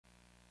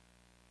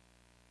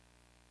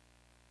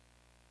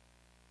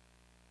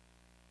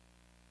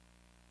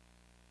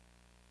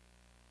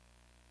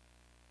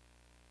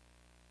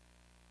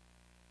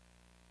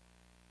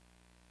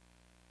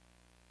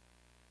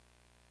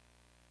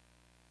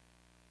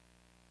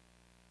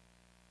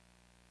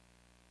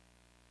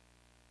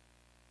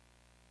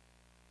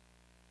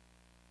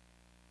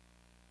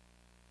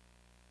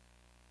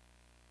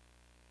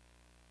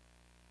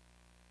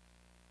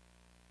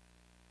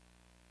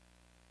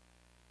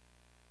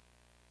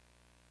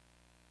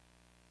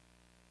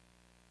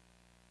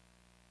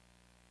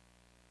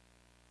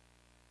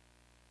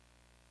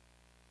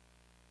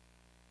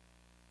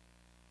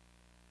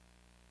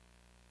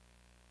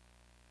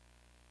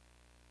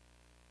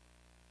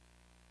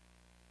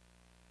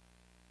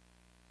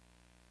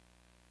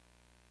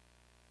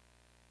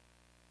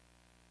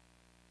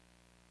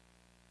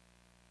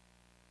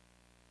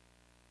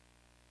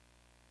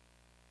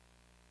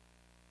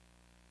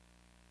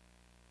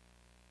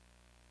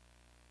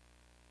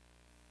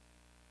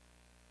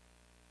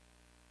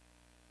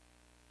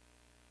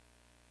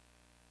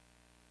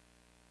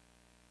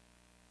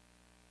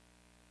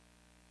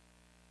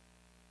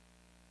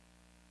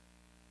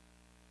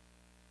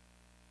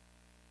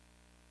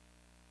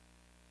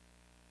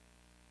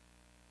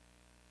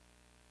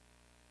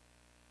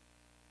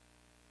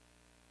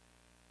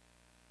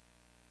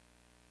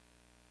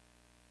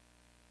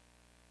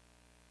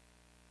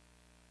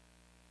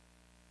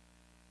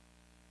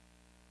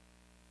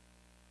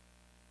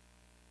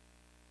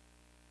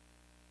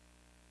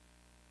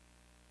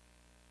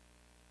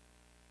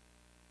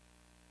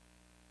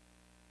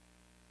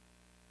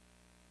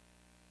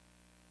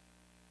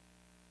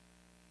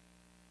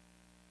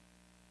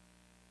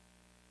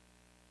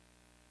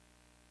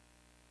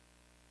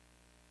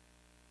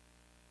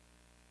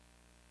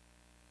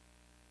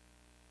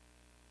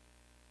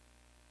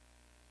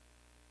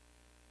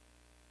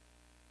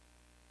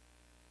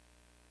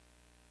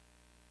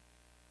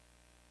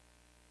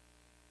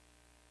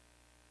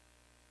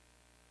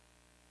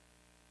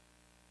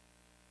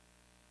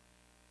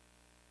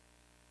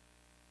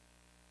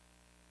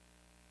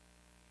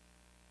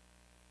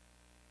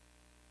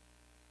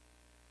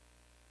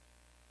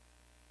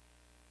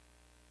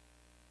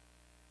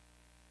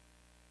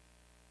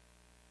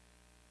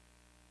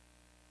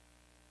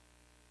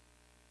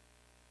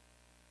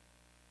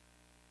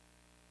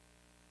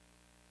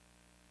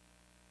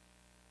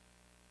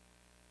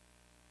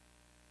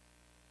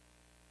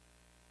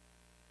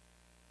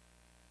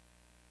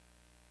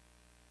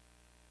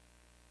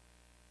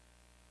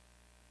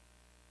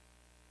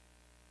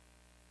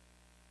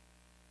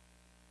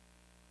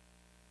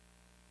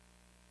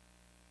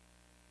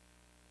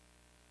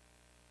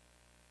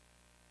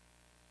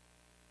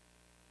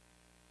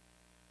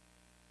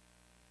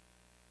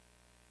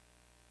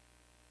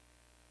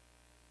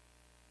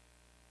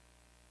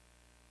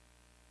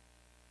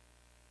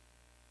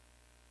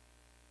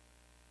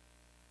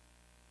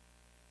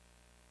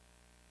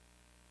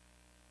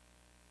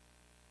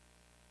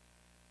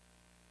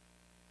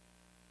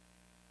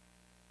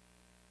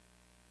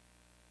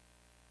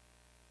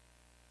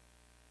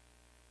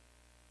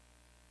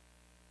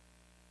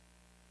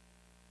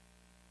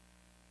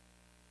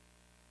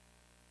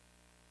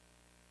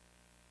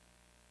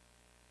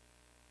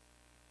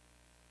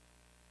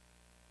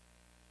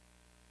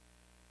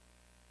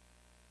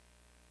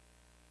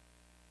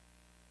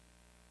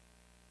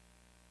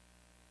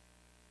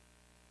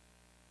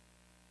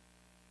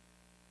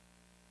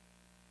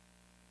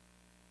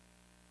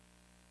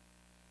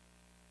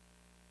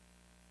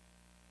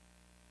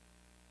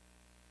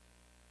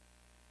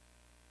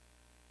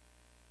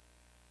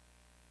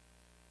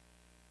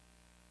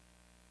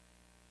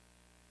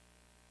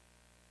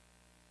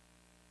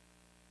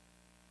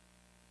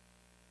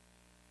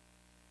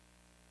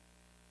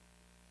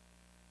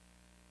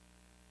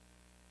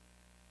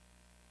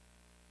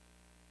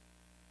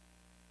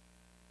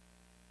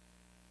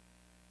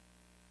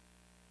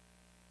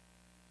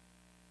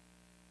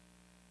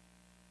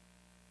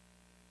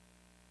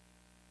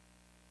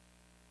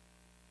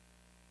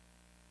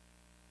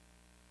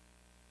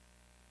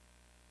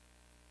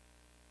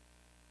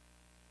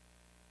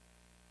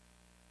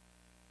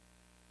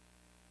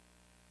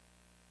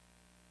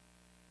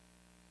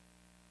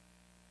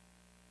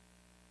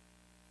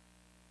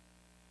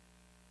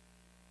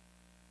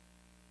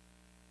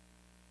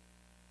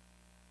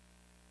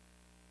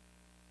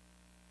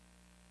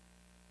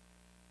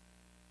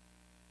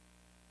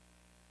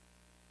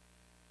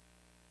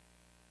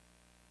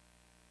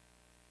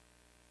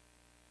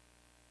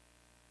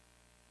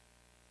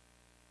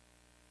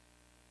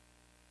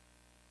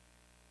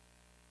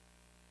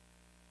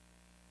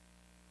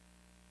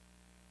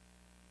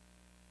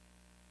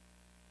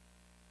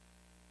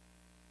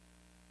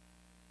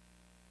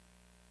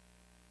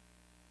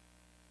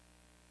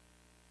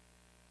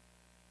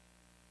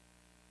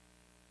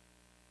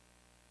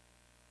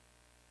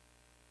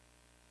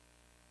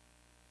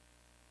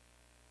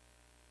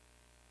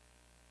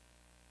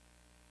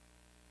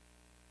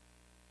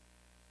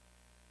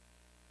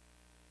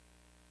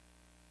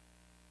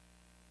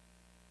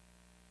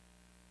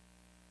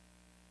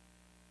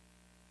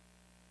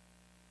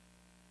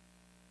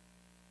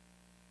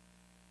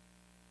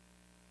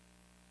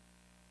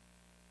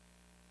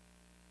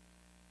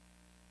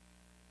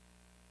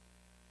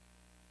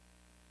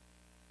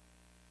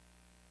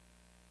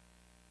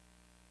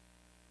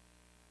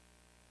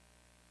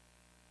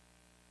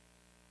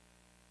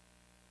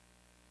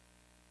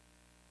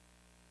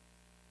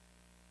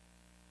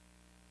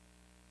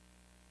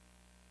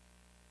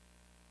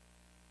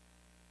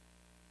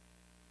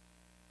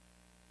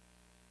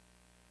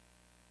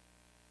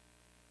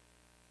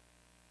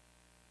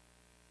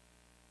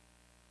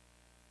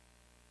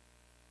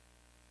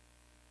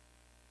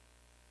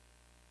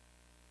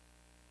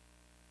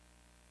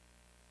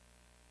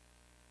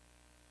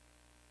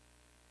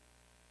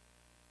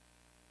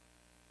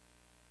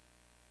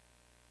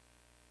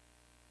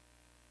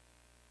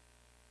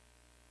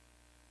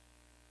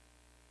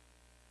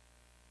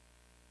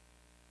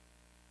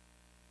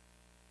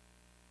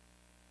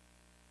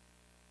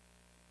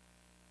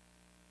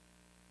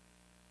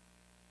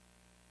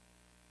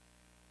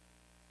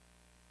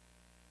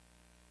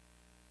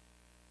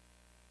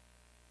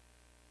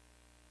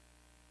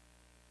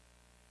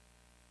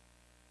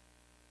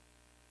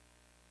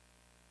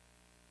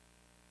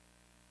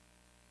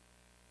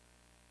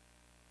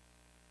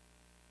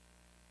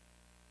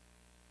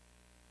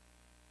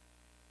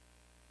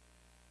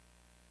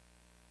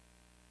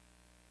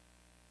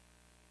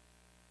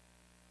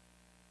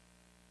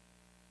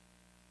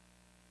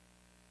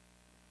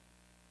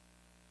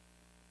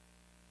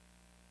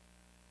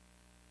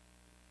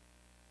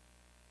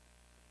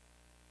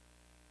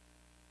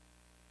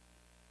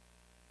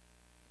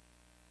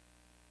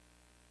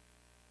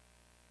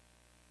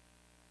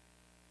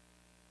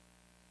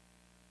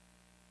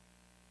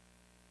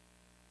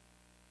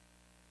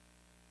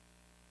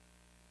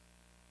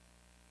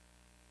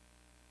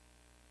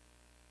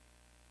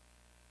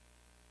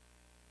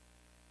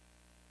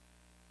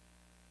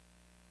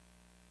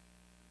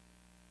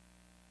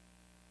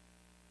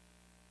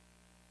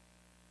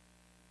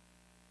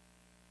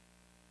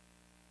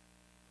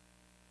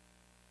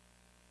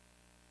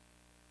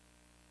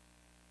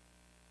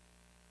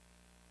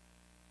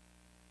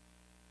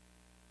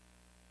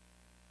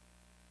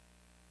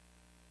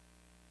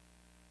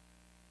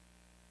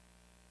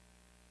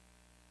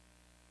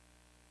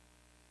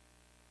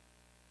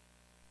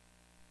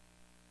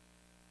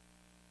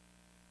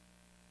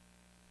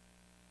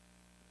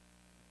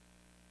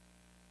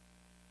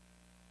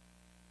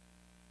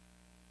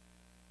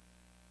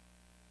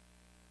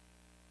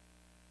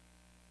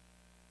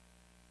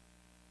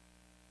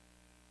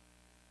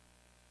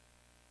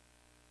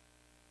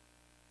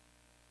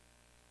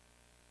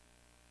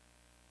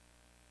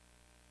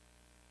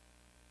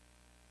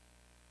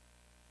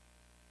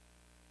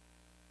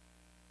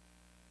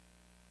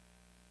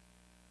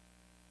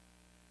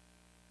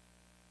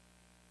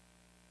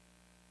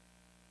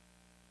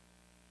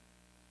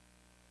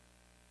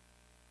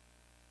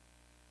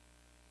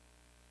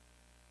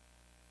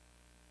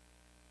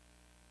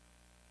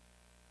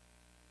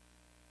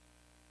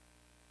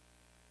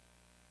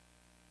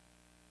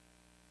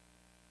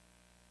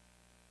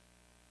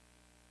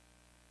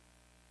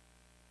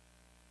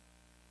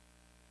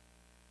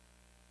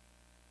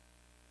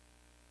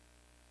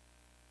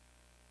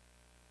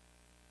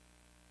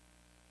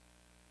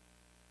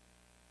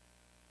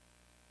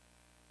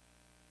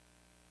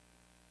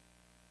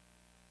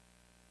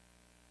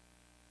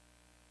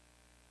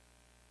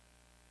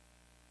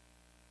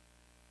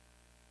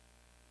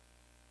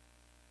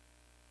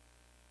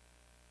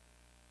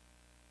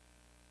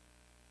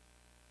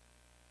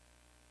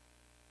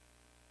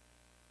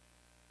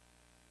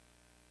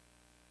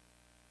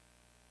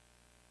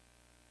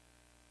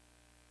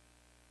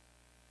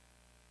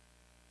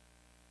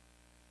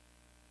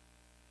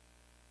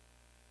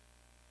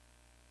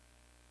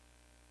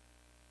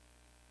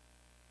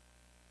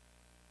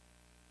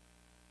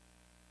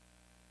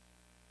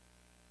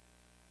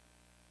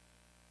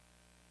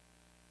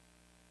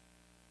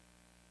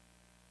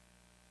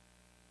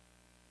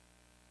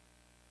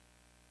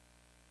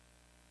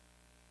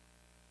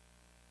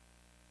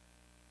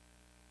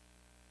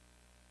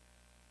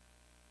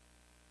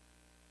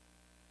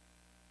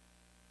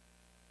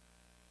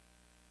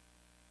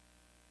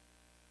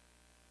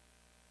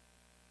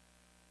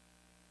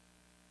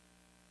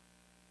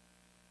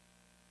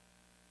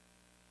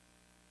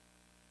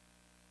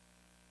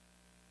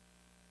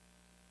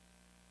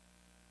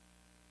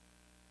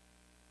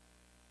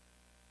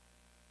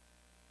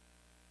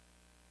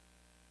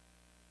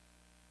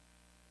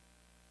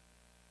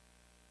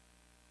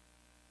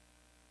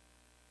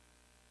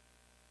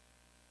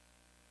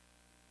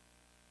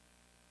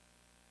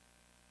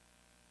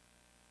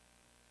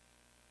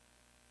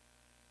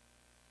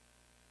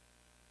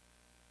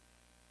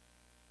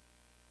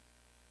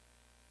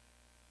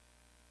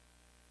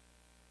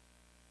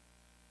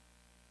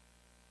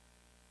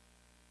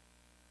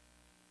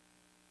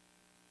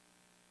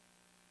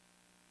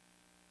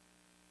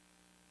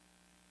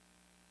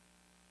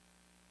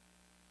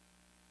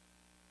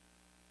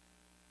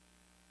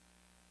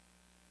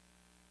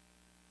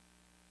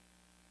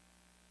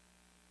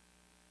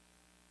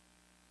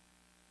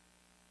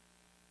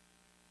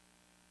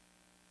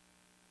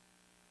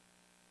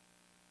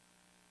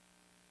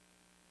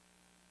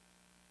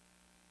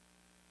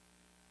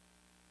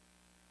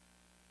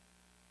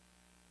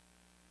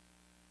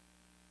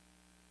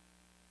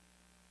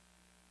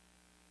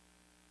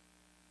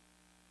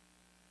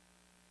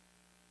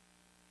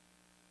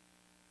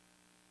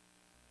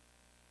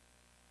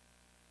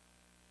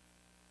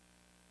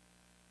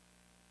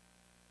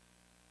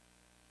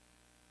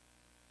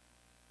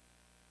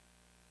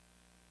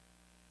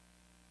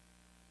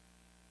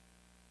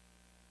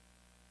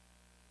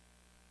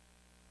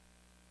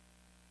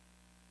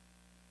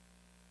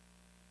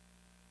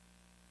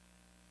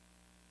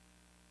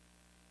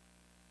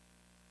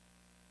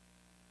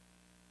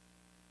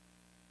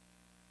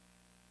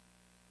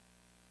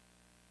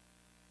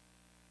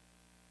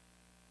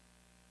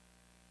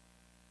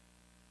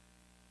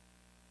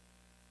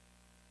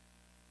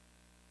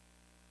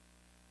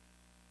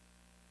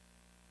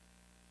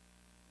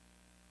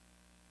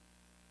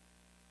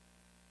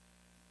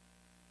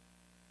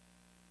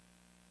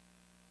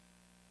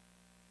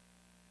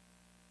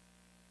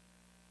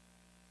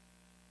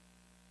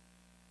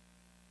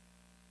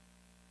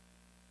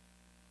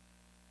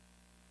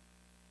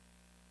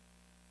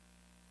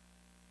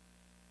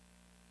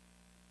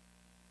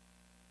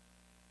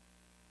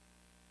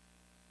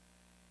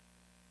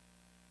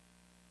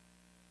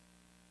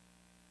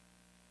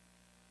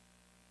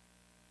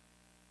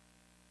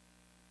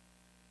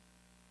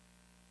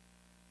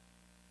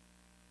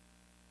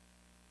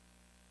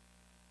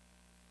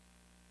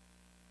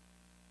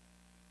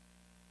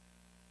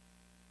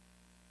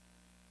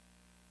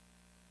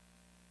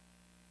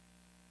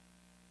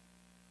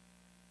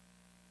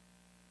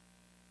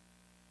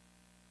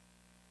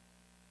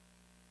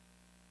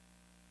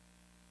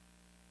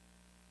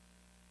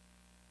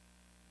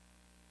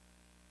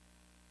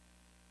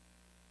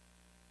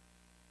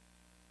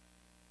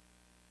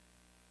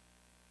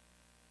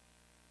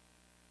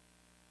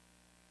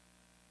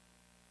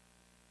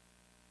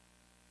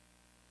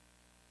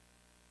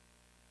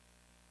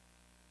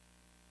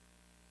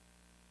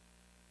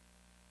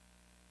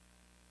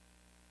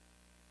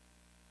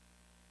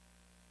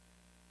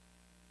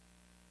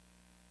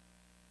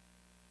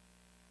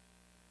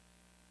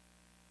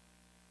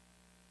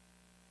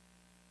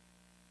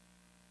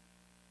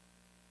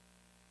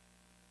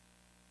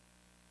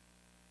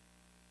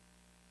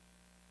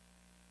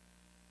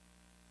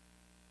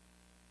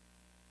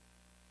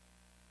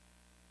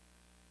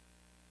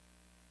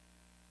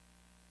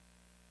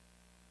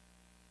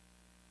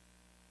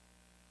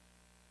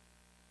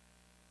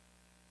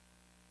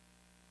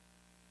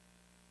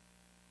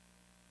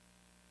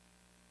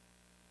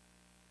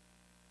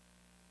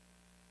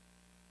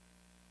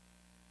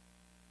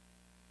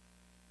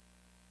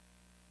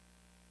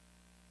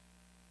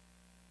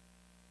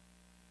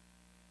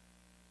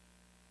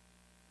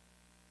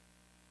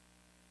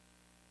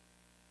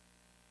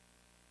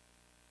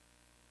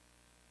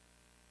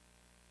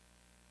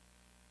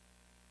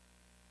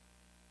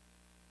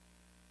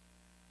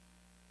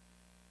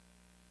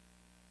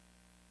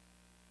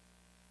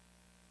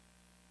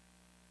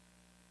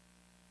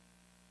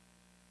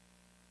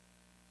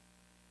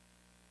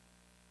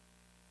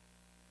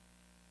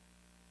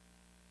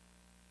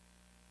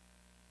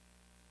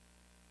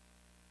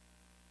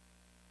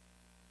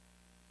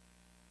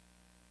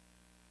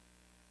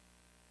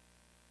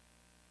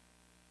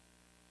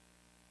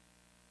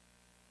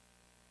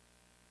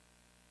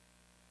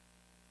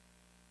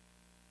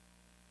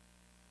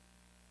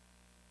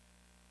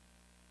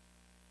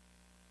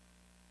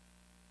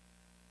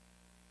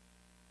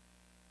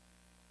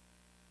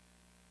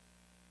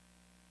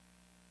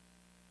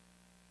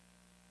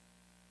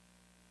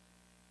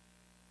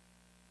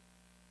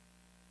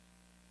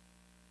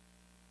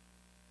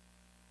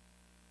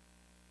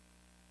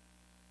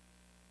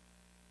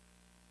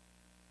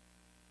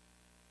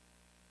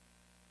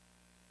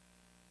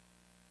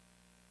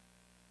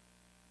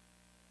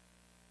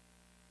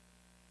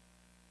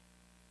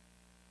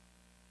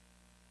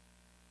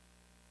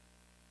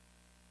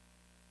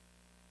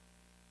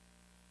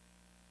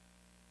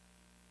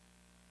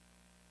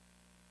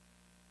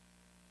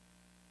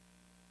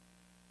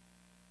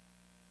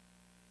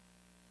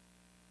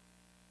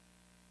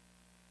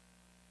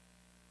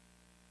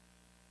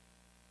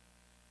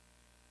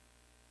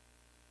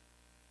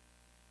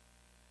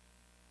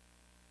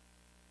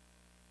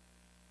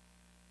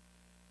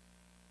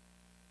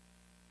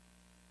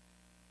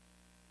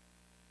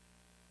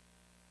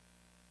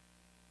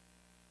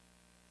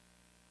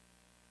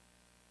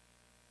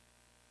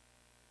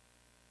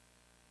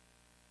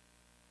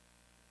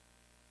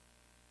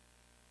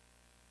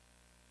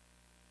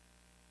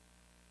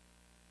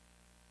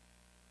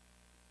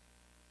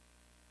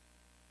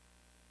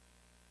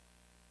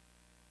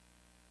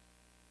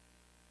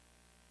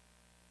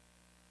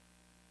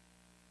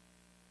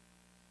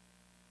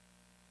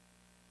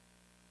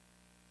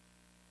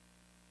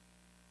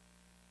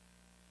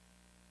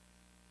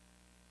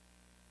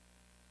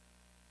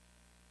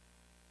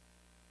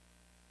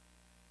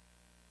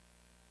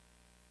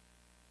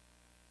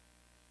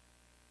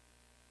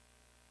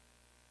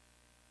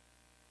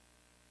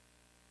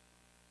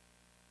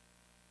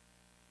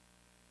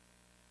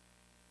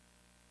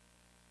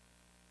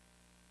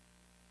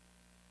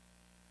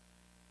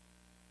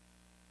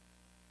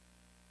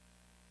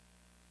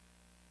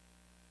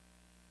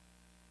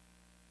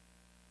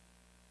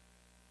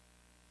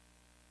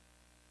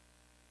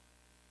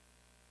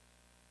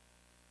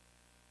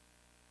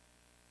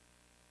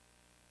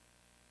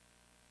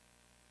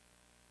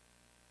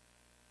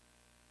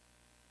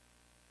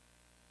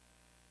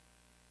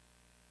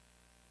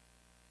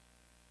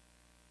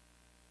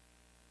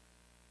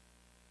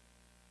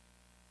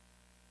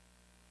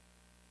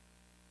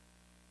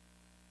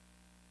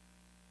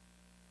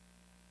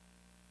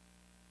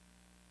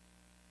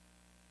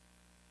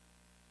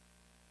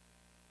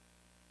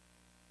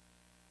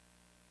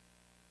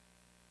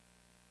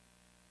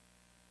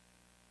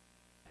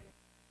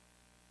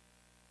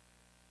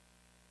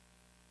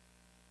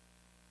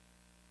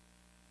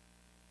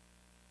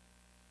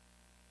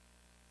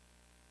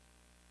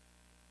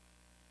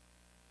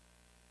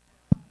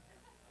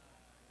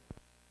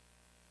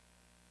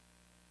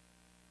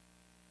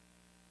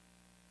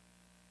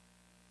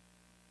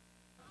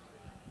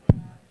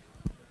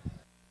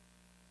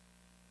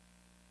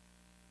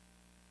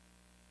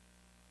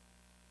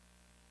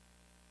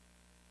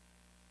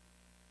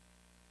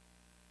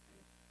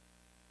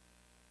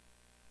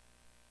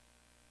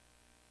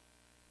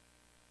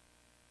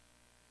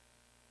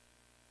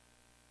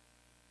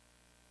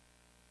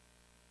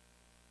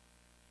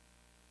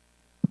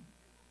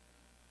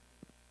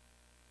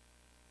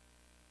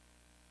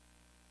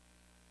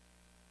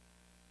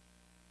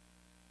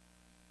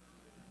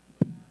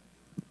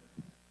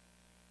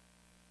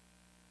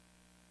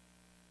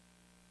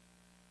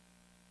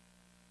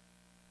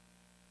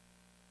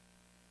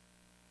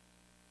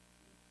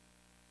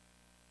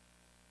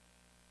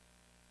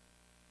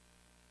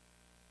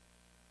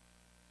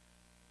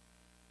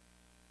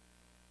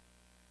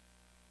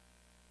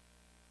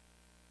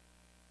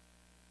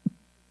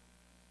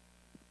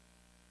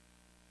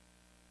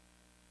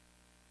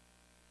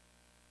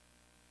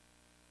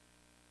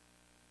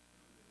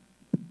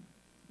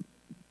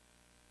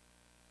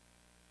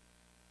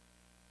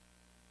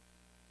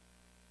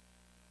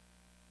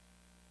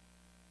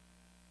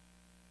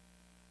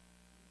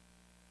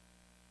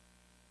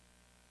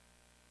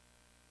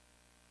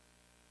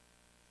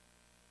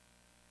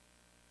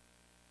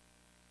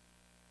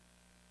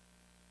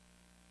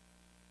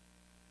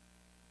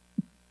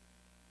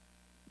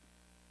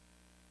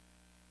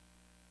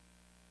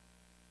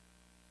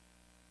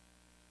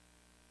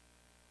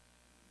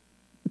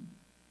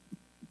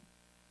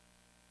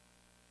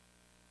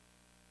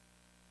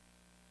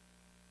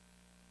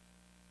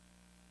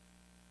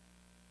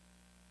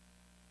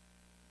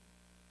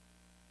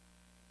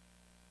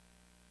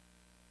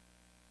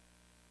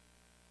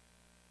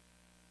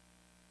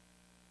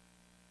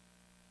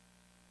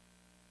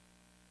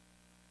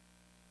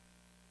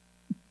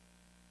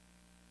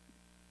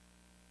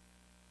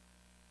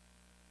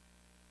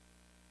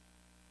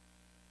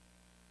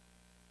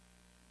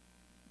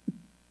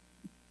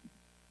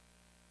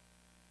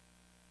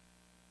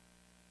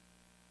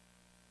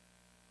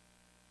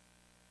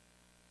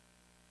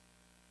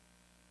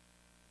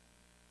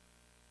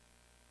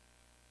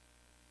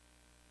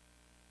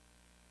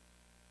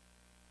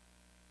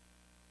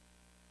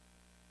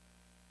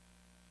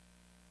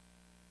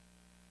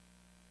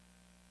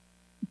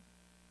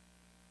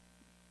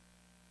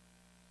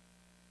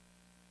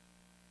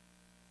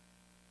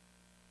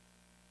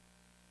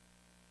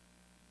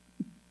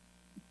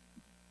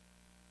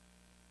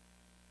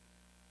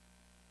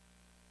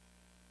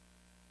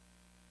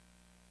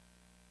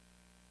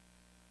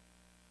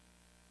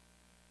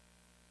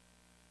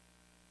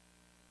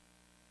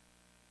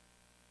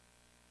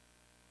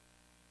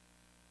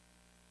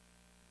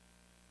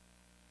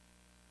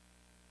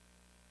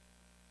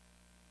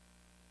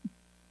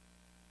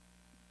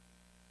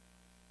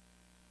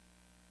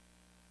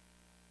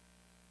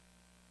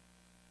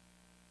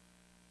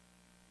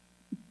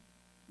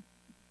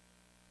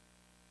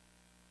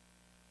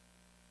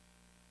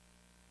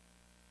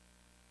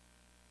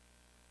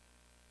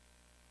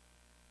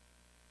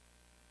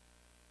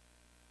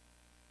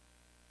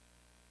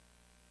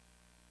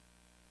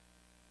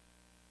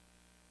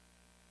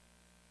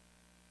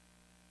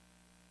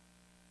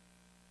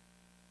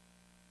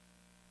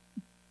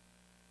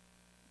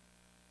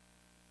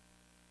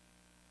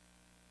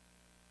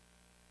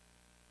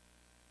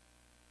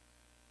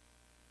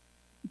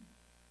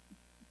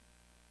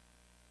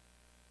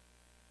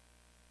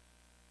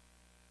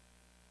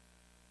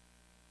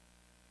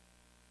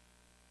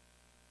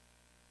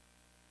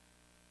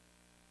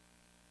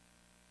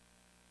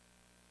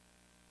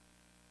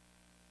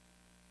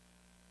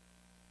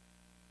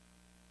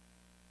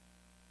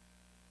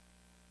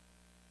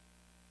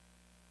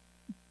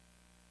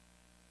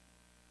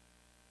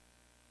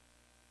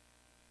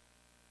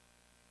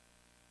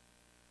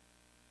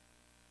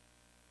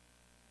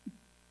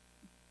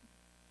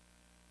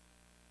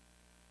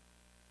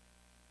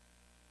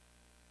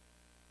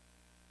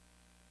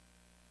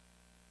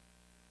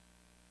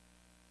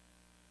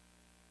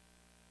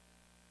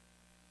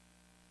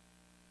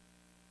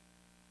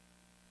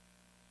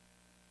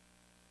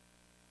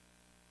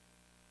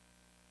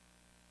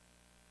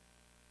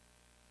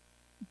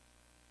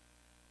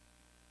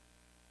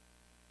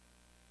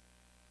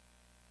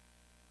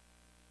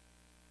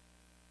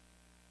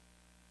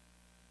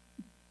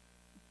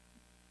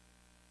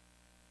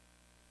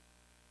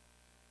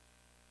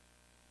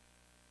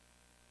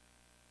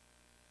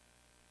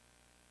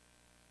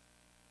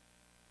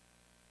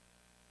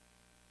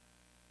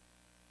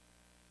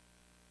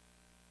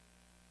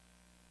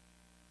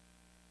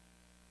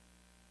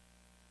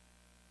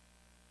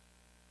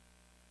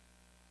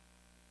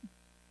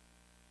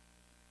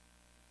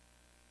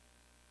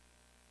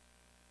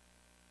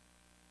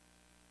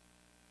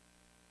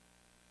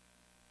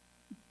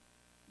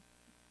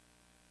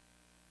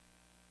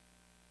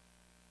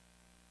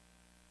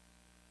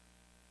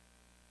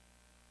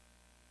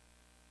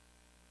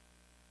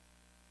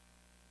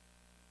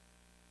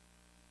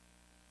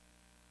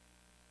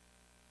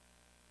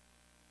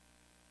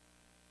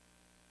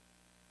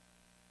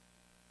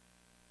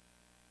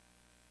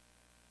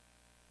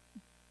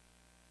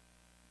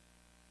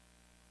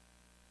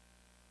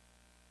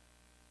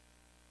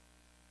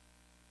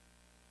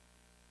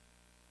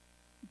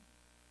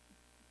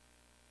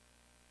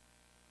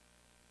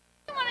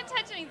Don't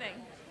touch anything.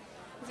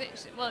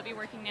 Will it be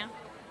working now?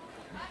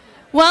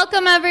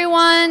 Welcome,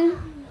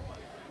 everyone.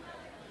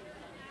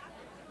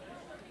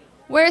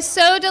 We're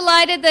so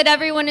delighted that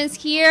everyone is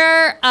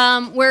here.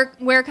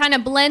 We're kind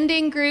of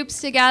blending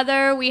groups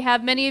together. We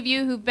have many of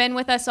you who've been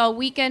with us all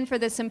weekend for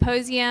the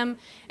symposium,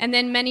 and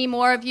then many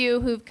more of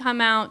you who've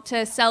come out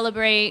to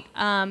celebrate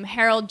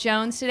Harold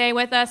Jones today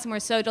with us, and we're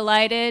so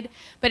delighted.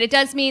 But it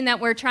does mean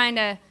that we're trying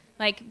to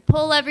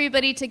pull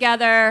everybody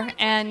together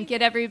and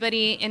get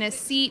everybody in a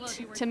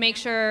seat to make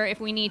sure if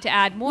we need to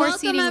add more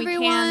seating, we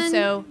can.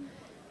 So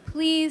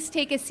please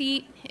take a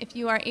seat if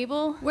you are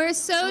able. We're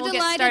so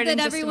delighted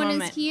that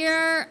everyone is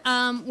here.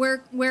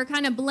 We're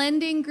kind of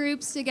blending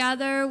groups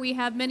together. We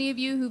have many of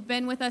you who've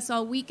been with us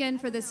all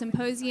weekend for the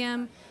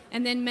symposium,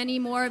 and then many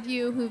more of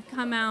you who've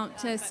come out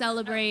to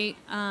celebrate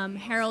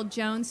Harold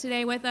Jones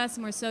today with us,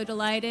 and we're so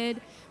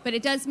delighted. But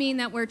it does mean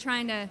that we're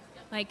trying to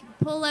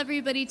pull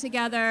everybody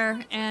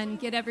together and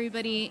get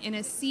everybody in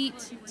a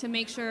seat to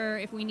make sure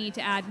if we need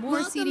to add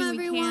more seating,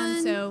 we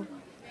can. So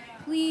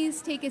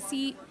please take a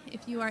seat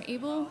if you are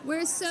able.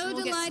 We're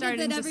so delighted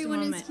that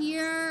everyone is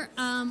here.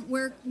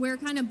 We're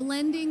kind of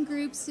blending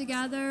groups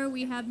together.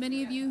 We have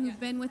many of you who've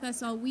been with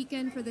us all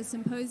weekend for the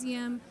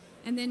symposium,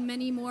 and then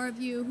many more of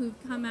you who've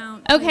come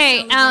out.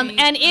 Okay,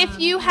 and if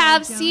you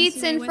have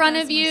seats in front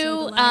of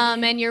you,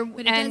 and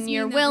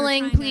you're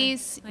willing,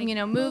 please,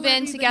 move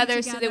in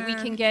together so that we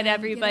can get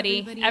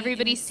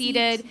everybody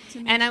seated.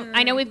 And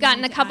I know we've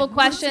gotten a couple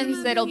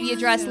questions that'll be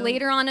addressed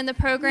later on in the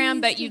program,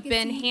 but you've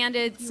been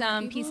handed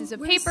some pieces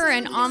of paper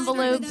and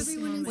envelopes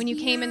when you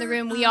came in the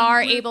room. We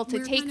are able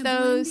to take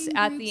those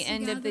at the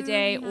end of the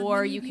day,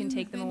 or you can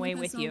take them away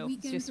with you.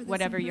 It's just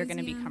whatever you're going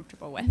to be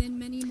comfortable with. And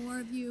many more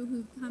of you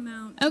who've come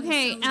out. Okay,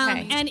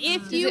 and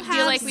if you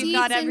have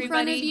seats in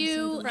front of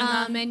you,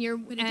 and you're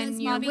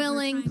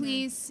willing,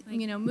 please,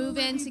 move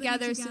in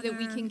together so that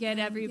we can get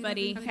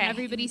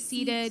everybody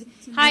seated.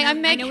 Hi,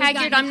 I'm Meg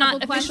Haggard. I'm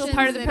not official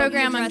part of the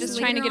program. I'm just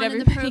trying to get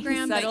everybody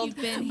settled.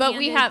 But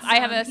I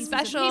have a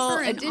special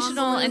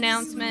additional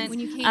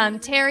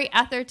announcement. Terry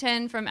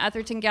Etherton from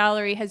Etherton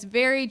Gallery has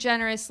very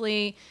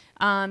generously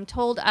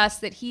told us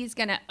that he's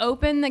going to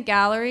open the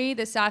gallery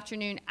this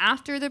afternoon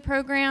after the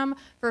program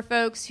for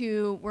folks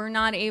who were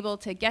not able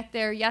to get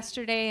there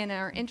yesterday and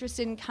are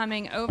interested in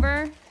coming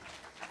over.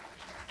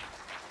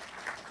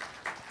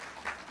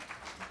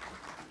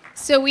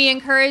 So we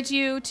encourage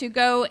you to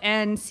go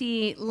and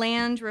see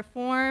Land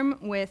Reform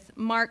with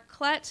Mark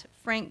Klett,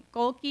 Frank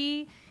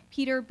Golke,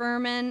 Peter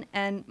Berman,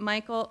 and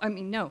Michael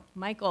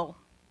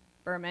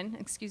Berman,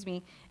 excuse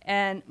me,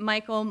 and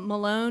Michael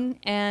Malone.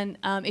 And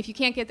if you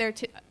can't get there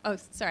if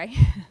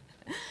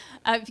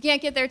you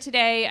can't get there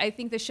today, I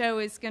think the show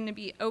is going to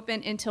be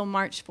open until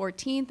March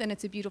 14th, and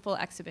it's a beautiful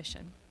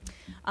exhibition.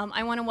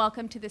 I want to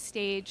welcome to the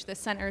stage the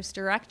Center's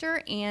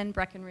director, Anne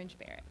Breckenridge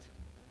Barrett.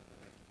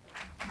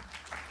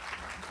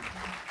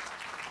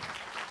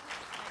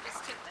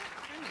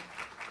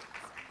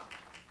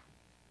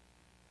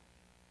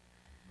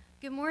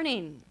 Good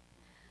morning.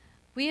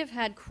 We have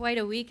had quite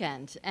a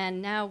weekend,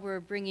 and now we're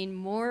bringing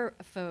more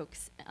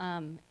folks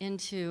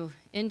into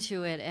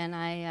it. And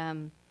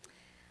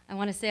I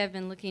want to say I've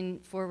been looking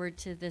forward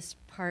to this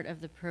part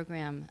of the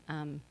program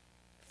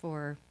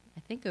for I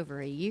think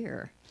over a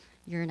year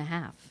and a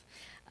half.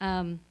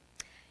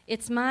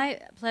 It's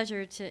my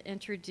pleasure to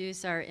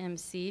introduce our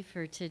MC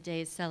for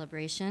today's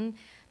celebration,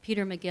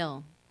 Peter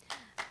McGill.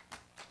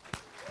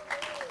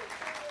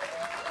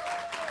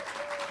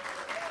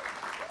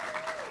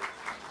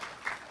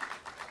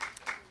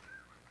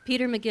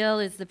 Peter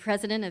McGill is the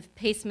president of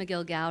Pace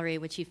McGill Gallery,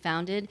 which he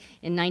founded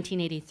in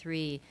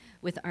 1983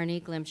 with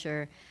Arnie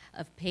Glimcher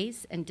of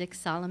Pace and Dick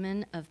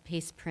Solomon of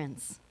Pace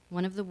Prints.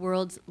 One of the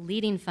world's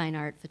leading fine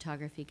art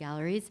photography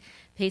galleries,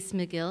 Pace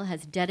McGill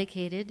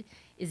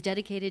is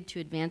dedicated to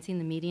advancing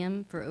the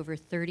medium for over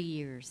 30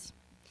 years.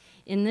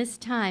 In this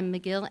time,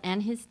 McGill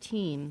and his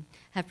team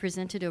have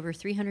presented over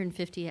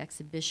 350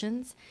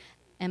 exhibitions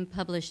and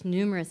published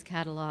numerous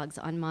catalogs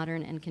on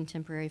modern and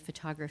contemporary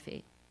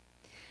photography.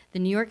 The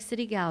New York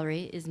City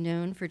Gallery is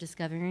known for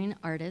discovering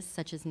artists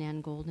such as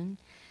Nan Goldin,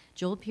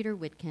 Joel Peter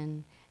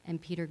Witkin,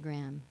 and Peter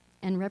Graham,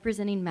 and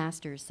representing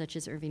masters such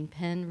as Irving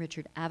Penn,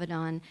 Richard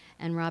Avedon,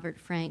 and Robert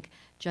Frank,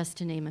 just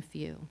to name a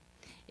few.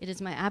 It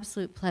is my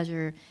absolute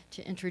pleasure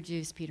to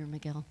introduce Peter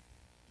McGill.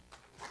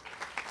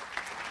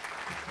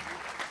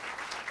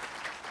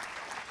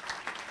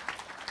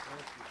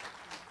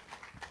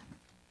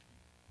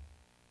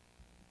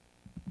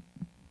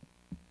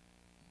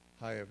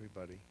 Hi,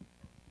 everybody.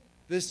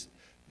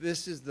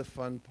 This is the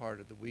fun part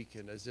of the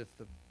weekend, as if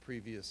the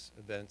previous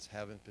events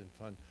haven't been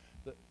fun.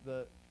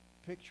 The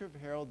picture of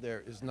Harold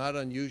there is not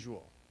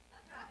unusual.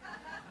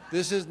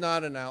 This is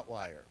not an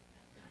outlier.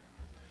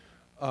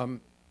 In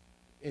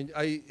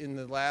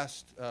the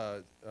last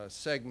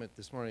segment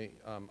this morning,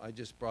 I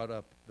just brought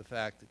up the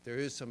fact that there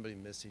is somebody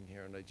missing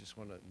here, and I just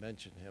want to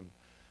mention him,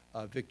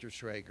 Victor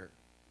Schrager,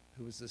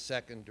 who was the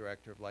second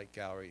director of Light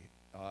Gallery,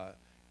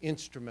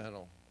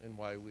 instrumental in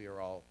why we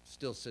are all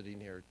still sitting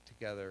here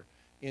together,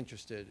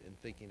 interested in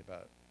thinking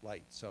about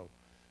light. So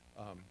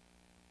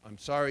I'm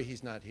sorry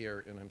he's not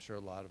here, and I'm sure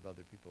a lot of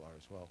other people are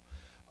as well.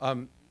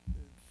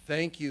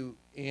 Thank you,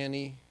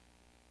 Annie,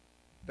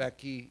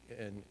 Becky,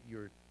 and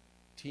your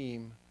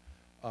team,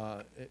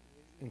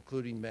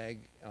 including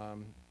Meg,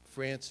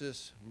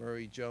 Francis,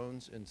 Murray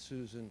Jones, and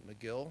Susan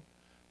McGill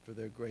for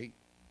their great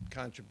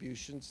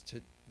contributions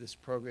to this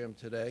program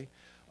today.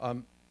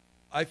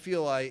 I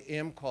feel I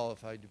am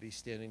qualified to be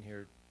standing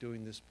here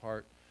doing this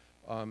part.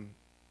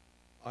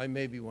 I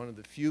may be one of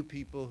the few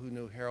people who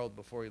knew Harold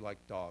before he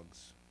liked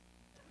dogs.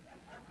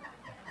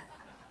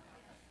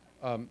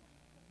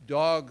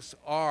 Dogs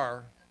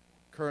are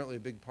currently a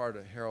big part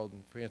of Harold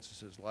and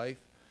Francis's life.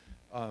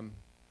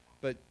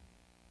 But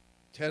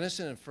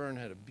Tennyson and Fern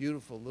had a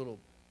beautiful little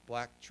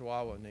black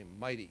chihuahua named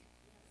Mighty.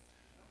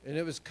 And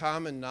it was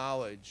common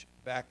knowledge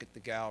back at the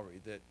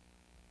gallery that,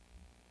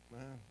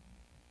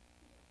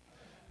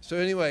 so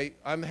anyway,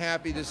 I'm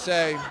happy to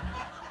say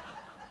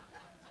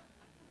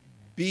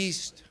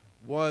Beast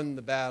won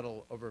the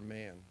battle over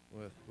man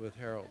with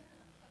Harold.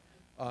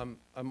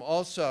 I'm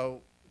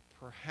also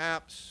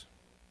perhaps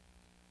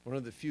one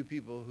of the few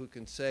people who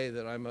can say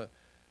that I'm a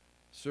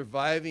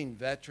surviving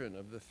veteran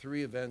of the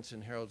 3 events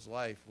in Harold's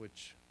life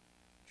which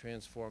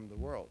transformed the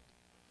world.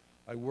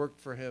 I worked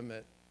for him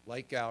at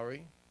Light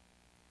Gallery.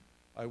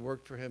 I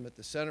worked for him at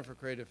the Center for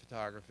Creative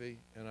Photography,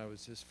 and I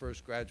was his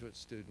first graduate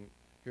student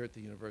here at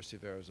the University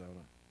of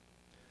Arizona.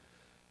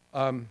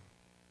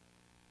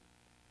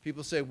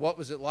 People say, what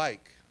was it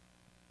like?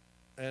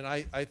 And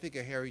I think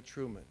of Harry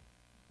Truman,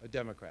 a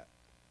Democrat,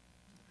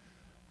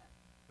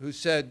 who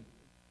said,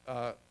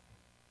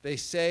 they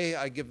say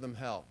I give them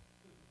hell.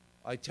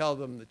 I tell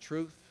them the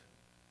truth,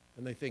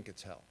 and they think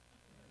it's hell.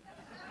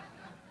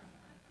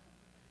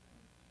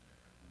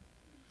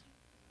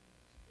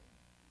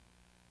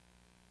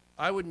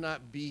 I would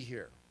not be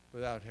here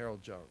without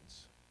Harold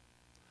Jones.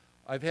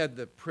 I've had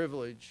the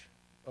privilege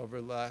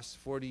over the last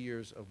 40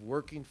 years of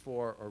working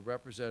for or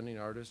representing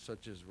artists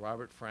such as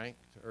Robert Frank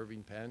to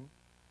Irving Penn,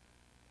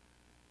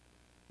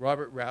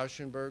 Robert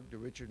Rauschenberg to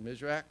Richard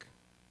Mizrak,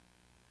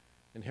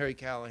 and Harry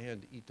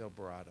Callahan to Ito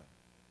Barada.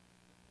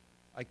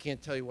 I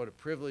can't tell you what a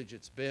privilege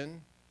it's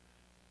been,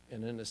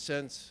 and in a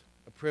sense,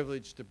 a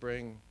privilege to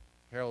bring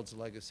Harold's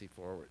legacy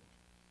forward.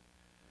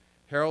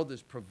 Harold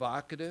is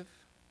provocative,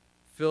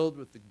 filled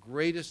with the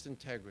greatest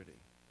integrity,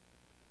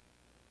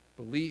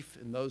 belief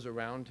in those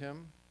around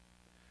him.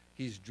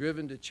 He's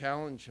driven to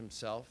challenge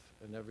himself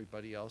and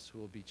everybody else who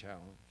will be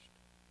challenged.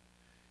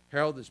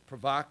 Harold is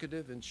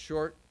provocative and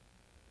short.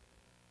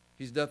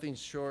 He's nothing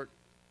short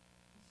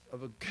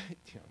of a,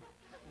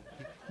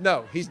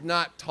 no, he's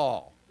not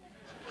tall.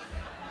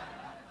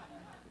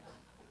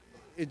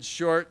 In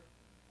short,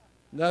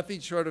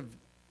 nothing short of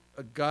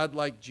a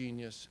godlike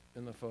genius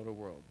in the photo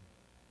world.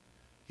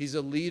 He's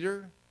a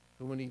leader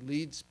who, when he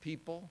leads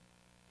people,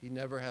 he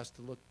never has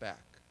to look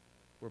back.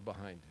 We're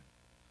behind him.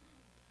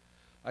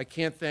 I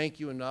can't thank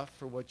you enough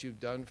for what you've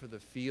done for the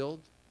field,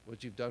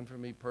 what you've done for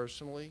me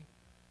personally,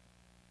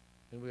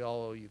 and we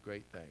all owe you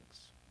great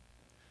thanks.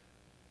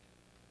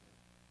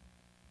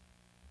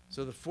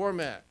 So the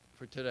format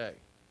for today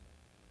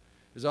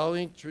is I'll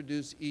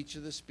introduce each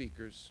of the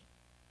speakers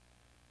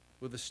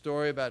with a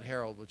story about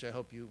Harold, which I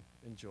hope you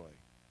enjoy.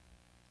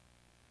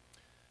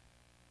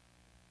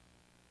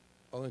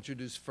 I'll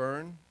introduce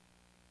Fern,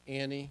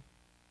 Annie,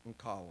 and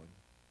Colin.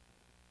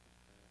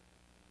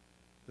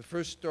 The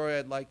first story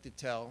I'd like to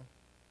tell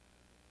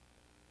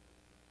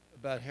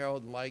about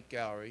Harold and Light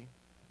Gallery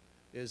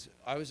is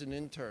I was an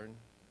intern,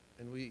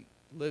 and we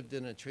lived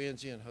in a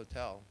transient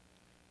hotel,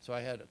 so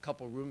I had a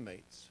couple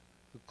roommates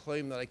who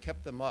claimed that I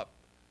kept them up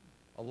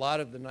a lot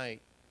of the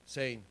night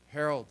saying,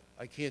 Harold,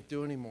 I can't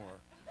do anymore.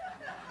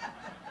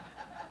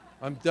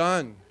 I'm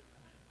done.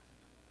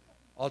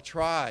 I'll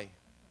try.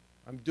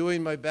 I'm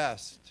doing my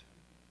best.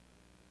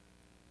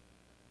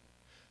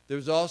 There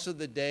was also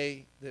the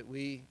day that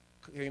we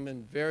came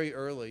in very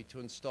early to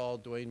install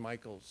Dwayne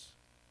Michaels'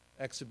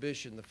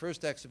 exhibition, the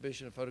first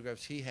exhibition of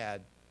photographs he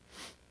had,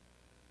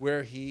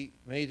 where he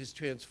made his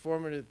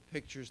transformative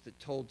pictures that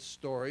told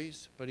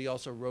stories, but he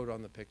also wrote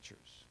on the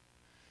pictures.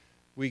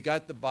 We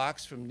got the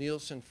box from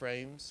Nielsen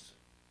Frames.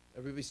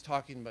 Everybody's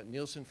talking about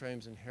Nielsen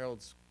Frames and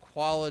Harold's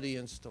quality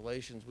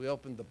installations. We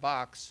opened the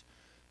box.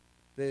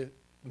 The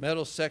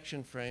metal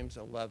section frames,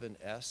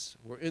 11S,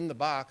 were in the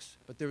box,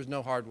 but there was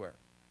no hardware.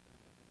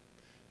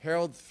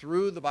 Harold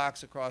threw the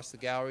box across the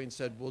gallery and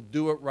said, we'll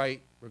do it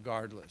right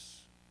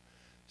regardless.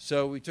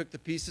 So we took the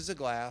pieces of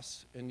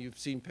glass, and you've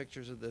seen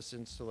pictures of this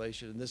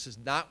installation, and this is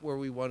not where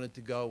we wanted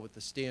to go with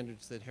the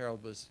standards that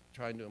Harold was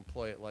trying to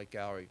employ at Light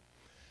Gallery.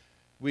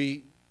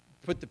 We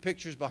put the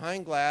pictures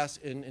behind glass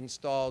and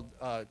installed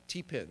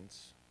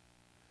T-pins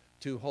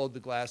to hold the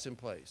glass in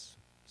place.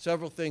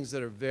 Several things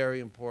that are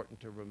very important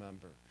to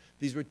remember.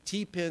 These were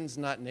T-pins,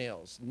 not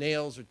nails.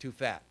 Nails are too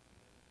fat.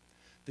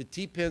 The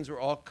T-pins were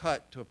all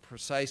cut to a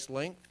precise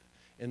length,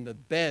 and the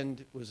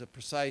bend was a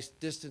precise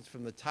distance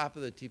from the top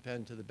of the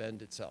T-pin to the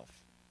bend itself.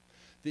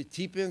 The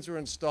T-pins were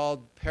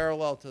installed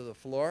parallel to the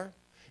floor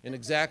and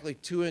exactly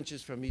 2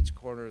 inches from each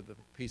corner of the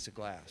piece of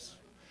glass.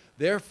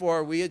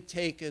 Therefore, we had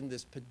taken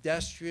this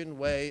pedestrian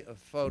way of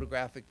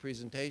photographic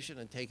presentation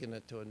and taken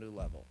it to a new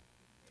level.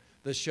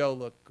 The show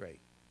looked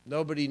great.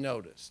 Nobody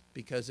noticed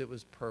because it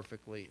was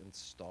perfectly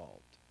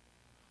installed.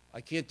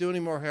 I can't do any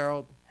more,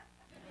 Harold.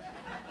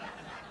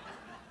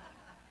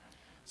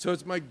 So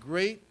it's my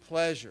great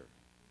pleasure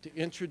to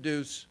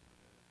introduce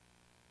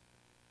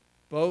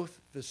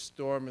both the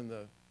storm and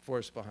the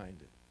force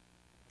behind it.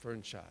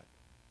 Fern Schott.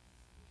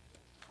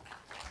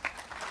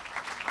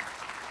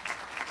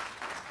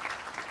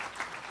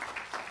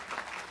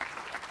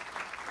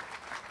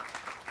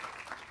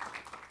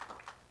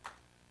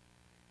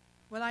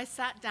 Well, I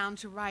sat down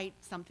to write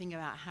something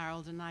about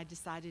Harold, and I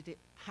decided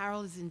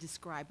Harold is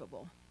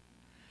indescribable.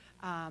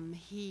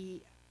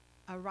 He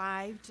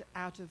arrived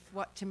out of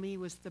what to me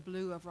was the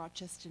blue of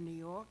Rochester, New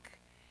York,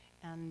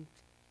 and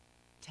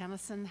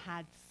Tennyson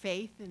had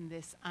faith in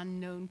this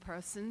unknown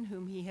person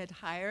whom he had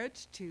hired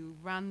to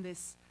run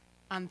this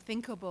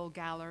unthinkable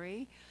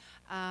gallery,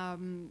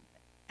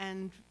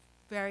 and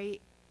very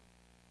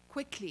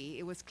quickly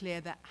it was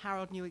clear that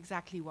Harold knew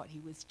exactly what he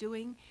was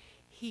doing.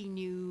 He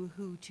knew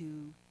who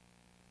to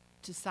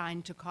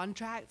sign to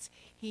contracts.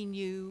 He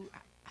knew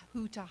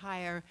who to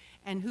hire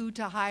and who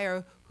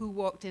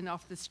walked in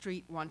off the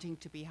street wanting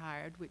to be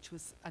hired, which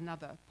was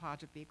another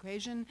part of the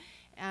equation.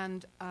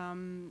 And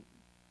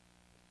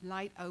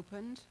light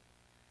opened,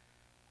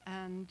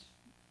 and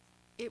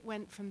it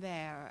went from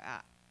there.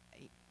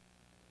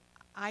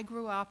 I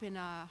grew up in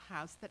a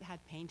house that had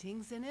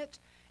paintings in it,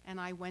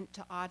 and I went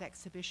to art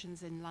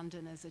exhibitions in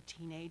London as a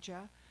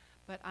teenager.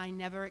 But I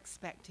never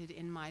expected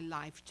in my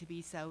life to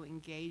be so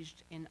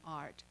engaged in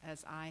art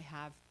as I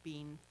have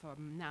been for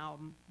now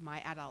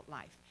my adult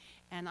life.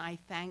 And I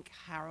thank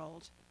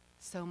Harold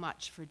so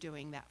much for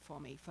doing that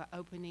for me, for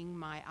opening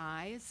my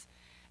eyes,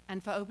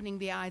 and for opening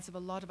the eyes of a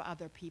lot of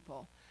other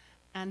people,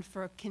 and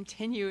for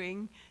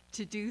continuing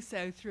to do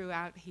so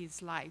throughout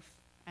his life.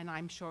 And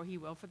I'm sure he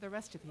will for the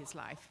rest of his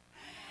life.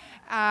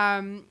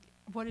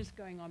 What is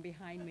going on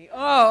behind me?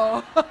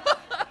 Oh!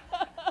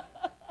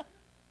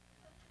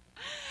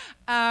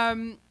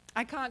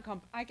 I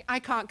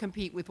can't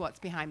compete with what's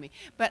behind me.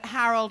 But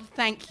Harold,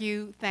 thank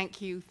you,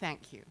 thank you,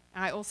 thank you.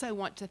 I also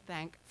want to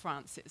thank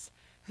Francis,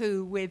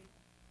 who with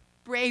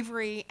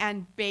bravery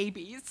and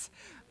babies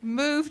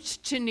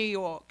moved to New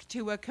York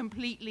to a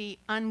completely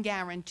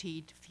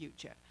unguaranteed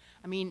future.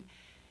 I mean,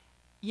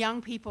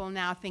 young people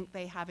now think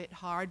they have it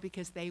hard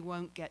because they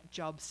won't get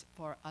jobs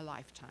for a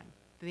lifetime.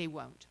 They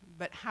won't.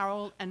 But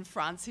Harold and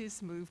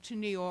Francis moved to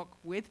New York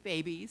with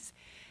babies,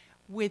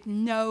 with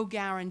no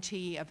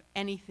guarantee of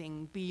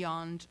anything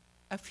beyond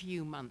a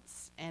few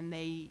months. And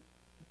they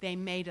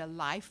made a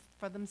life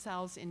for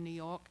themselves in New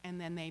York,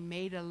 and then they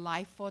made a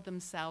life for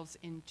themselves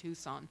in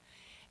Tucson.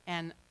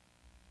 And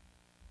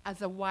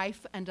as a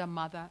wife and a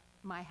mother,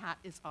 my hat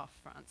is off,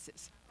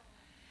 Francis.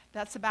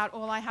 That's about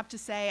all I have to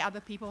say. Other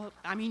people,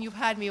 I mean, you've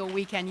heard me all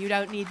weekend. You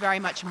don't need very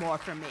much more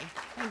from me.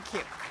 Thank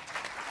you.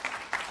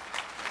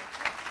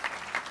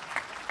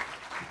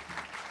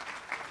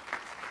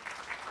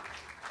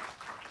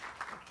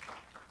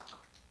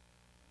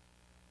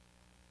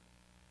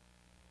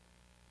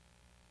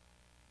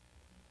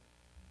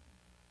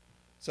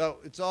 So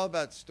it's all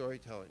about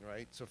storytelling,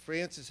 right? So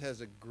Francis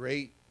has a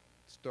great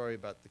story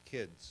about the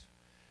kids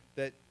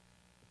that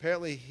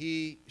apparently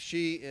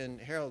she and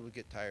Harold would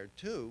get tired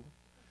too.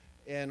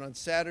 And on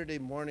Saturday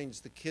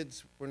mornings, the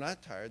kids were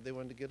not tired. They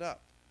wanted to get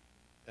up.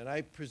 And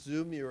I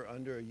presume you were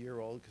under a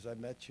year old because I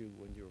met you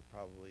when you were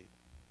probably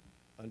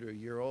under a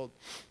year old.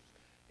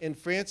 And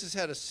Francis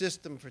had a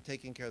system for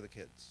taking care of the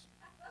kids.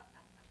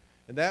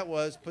 And that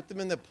was put them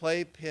in the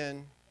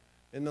playpen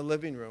in the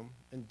living room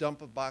and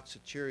dump a box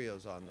of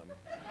Cheerios on them.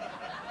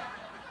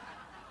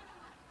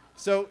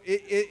 So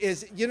it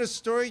is, you know,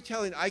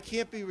 storytelling, I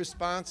can't be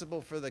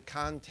responsible for the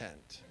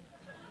content.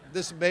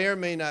 This may or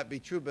may not be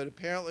true, but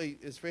apparently,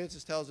 as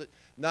Francis tells it,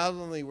 not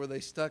only were they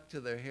stuck to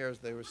their hairs,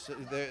 they were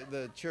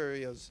the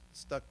Cheerios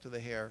stuck to the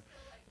hair.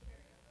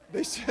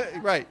 They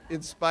right,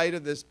 in spite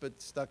of this,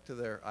 but stuck to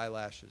their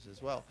eyelashes as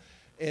well.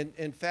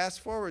 And fast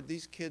forward,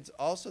 these kids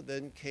also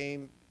then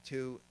came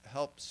to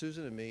help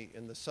Susan and me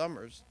in the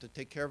summers to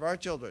take care of our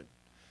children.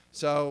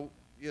 So,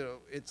 you know,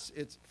 it's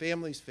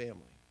family's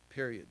family,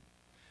 period.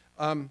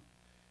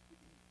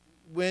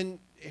 When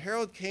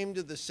Harold came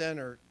to the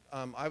center,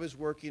 I was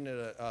working at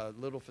a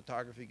little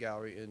photography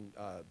gallery in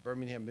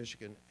Birmingham,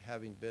 Michigan,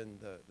 having been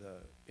the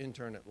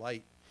intern at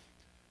Light,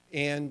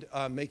 and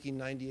making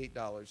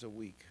 $98 a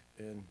week.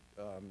 And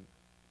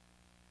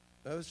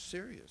that was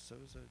serious.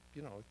 That was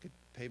you know, I could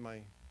pay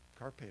my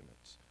car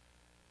payments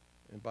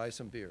and buy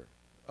some beer.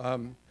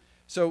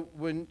 So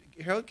when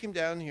Harold came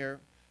down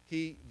here,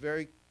 he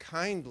very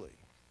kindly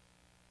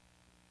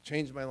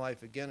changed my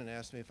life again and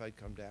asked me if I'd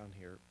come down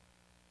here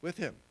with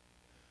him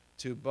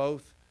to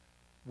both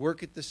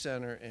work at the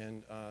center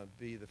and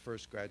be the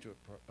first graduate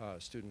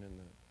student in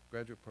the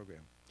graduate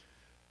program.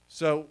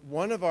 So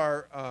one of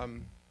our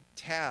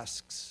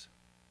tasks,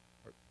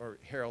 or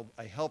Harold,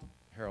 I helped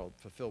Harold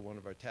fulfill one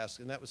of our tasks,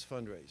 and that was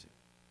fundraising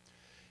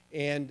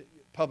and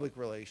public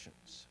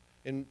relations.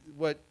 And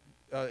what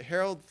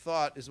Harold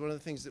thought is one of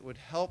the things that would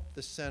help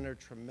the center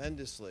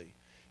tremendously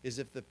is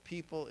if the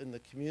people in the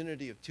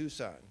community of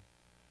Tucson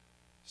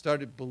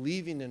started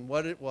believing in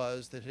what it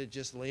was that had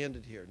just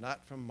landed here,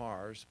 not from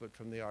Mars, but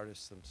from the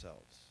artists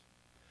themselves.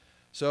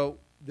 So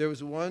there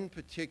was one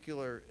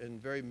particular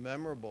and very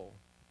memorable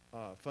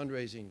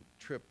fundraising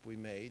trip we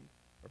made,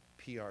 or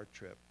PR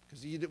trip,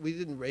 because we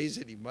didn't raise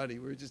any money.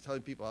 We were just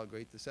telling people how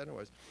great the center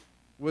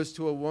was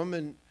to a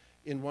woman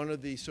in one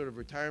of the sort of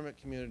retirement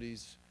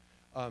communities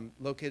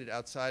located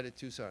outside of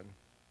Tucson.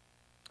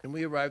 And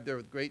we arrived there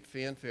with great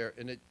fanfare,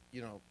 and it,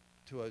 you know,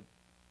 to a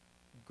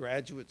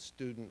graduate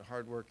student,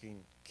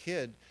 hardworking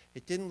kid,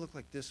 it didn't look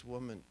like this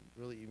woman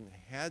really even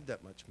had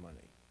that much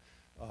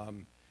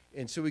money.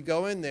 And so we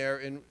go in there,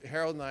 and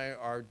Harold and I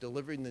are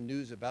delivering the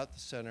news about the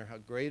center, how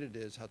great it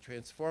is, how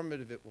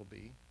transformative it will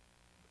be.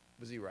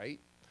 Was he right?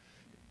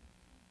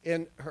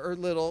 And her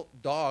little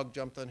dog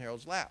jumped on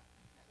Harold's lap.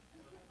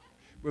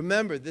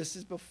 Remember, this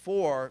is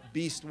before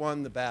Beast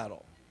won the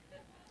battle.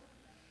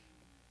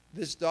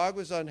 This dog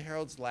was on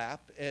Harold's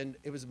lap, and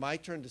it was my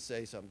turn to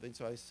say something,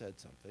 so I said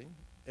something.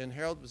 And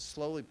Harold was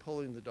slowly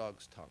pulling the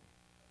dog's tongue.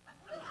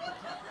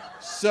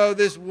 So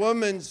this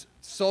woman's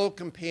sole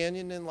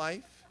companion in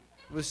life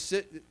was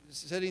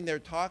sitting there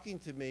talking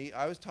to me.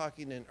 I was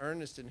talking in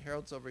earnest, and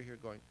Harold's over here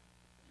going.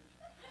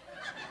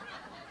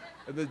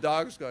 And the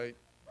dog's going.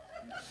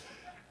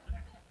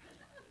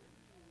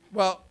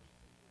 Well,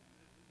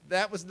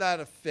 that was not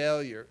a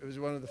failure. It was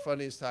one of the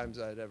funniest times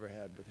I'd ever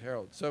had with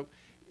Harold. So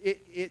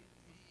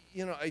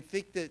you know, I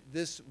think that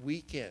this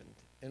weekend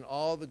and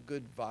all the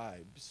good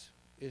vibes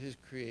it has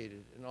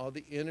created and all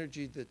the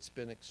energy that's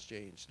been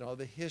exchanged and all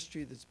the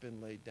history that's been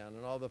laid down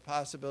and all the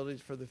possibilities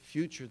for the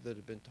future that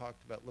have been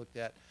talked about, looked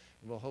at,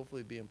 and will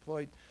hopefully be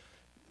employed,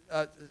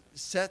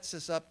 sets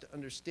us up to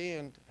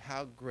understand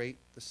how great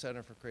the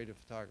Center for Creative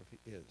Photography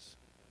is.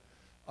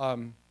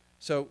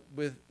 So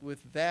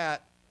with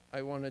that,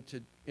 I wanted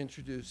to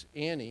introduce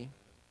Annie,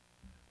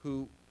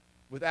 who,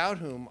 without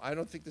whom I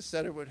don't think the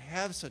center would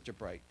have such a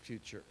bright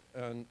future.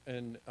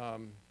 And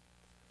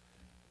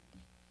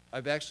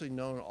I've actually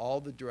known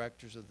all the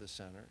directors of the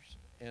centers,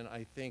 and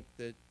I think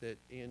that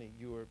Annie,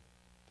 you are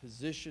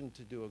positioned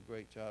to do a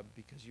great job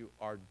because you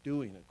are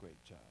doing a great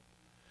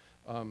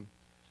job.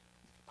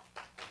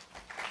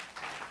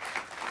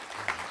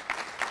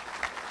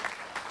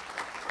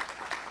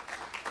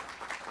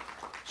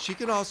 She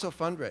can also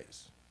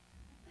fundraise.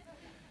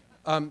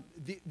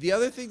 The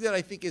other thing that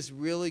I think is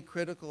really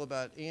critical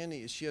about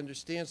Annie is she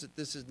understands that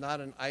this is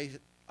not an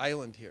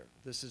island here.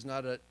 This is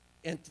not an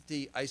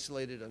entity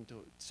isolated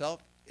unto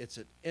itself. It's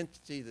an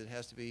entity that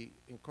has to be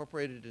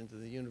incorporated into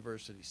the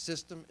university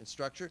system and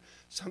structure,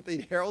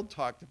 something Harold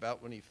talked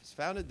about when he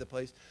founded the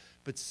place,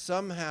 but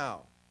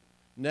somehow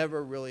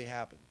never really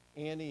happened.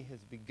 Annie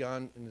has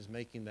begun and is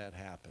making that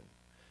happen.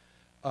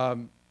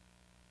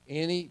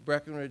 Annie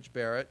Breckenridge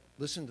Barrett,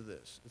 listen to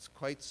this, it's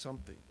quite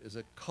something, is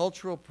a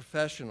cultural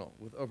professional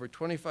with over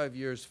 25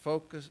 years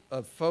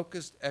of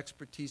focused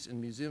expertise in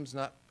museums,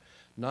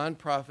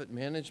 nonprofit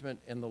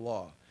management, and the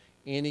law.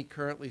 Annie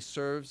currently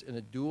serves in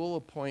a dual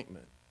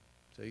appointment,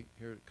 see,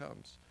 here it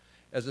comes,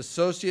 as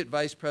Associate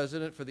Vice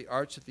President for the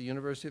Arts at the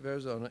University of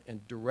Arizona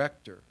and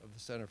Director of the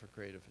Center for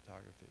Creative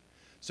Photography.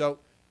 So,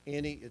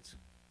 Annie, it's a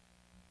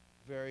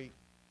very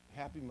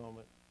happy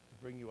moment to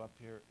bring you up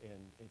here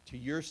and to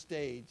your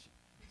stage.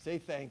 Say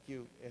thank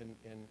you and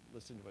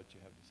listen to what you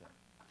have to say.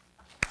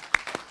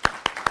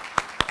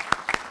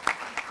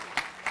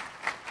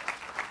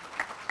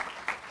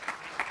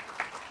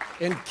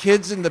 And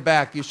kids in the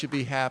back, you should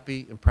be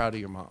happy and proud of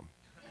your mom.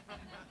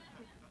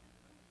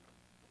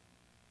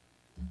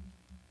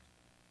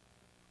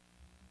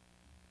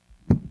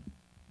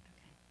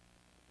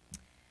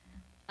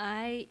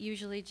 I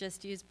usually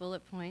just use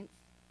bullet points,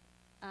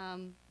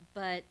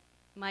 but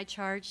my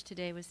charge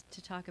today was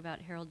to talk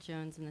about Harold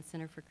Jones and the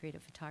Center for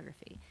Creative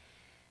Photography.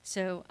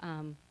 So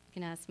you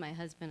can ask my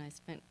husband, I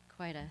spent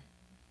quite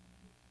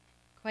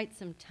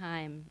some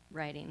time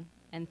writing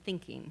and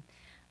thinking.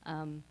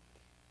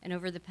 And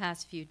over the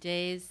past few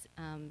days,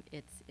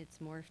 it's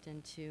morphed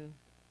into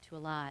a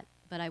lot.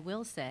 But I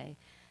will say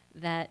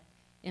that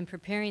in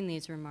preparing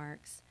these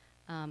remarks,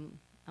 I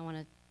want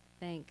to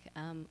thank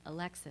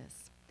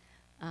Alexis,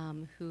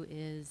 who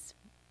is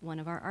one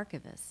of our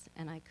archivists,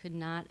 and I could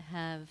not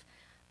have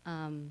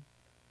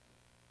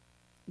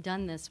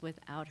done this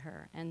without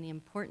her. And the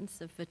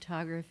importance of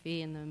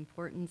photography and the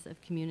importance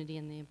of community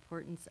and the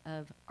importance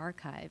of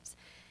archives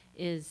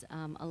is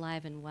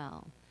alive and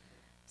well.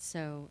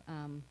 So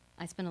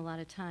I spent a lot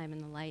of time in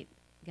the Light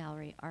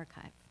Gallery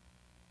archive.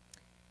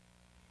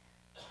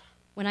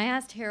 When I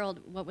asked Harold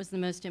what was the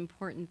most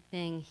important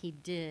thing he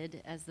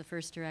did as the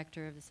first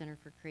director of the Center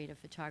for Creative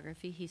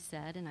Photography, he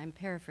said, and I'm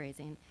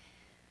paraphrasing,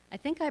 "I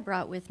think I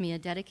brought with me a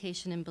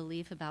dedication and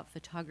belief about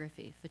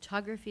photography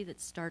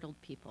that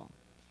startled people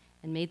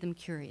and made them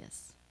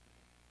curious.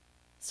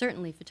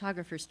 Certainly,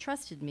 photographers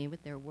trusted me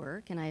with their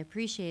work, and I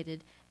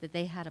appreciated that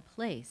they had a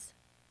place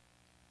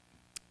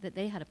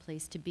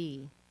to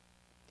be,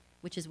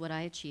 which is what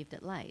I achieved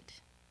at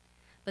Light.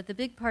 But the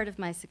big part of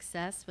my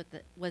success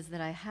was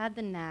that I had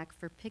the knack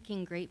for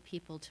picking great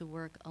people to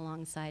work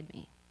alongside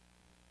me.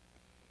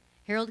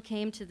 Harold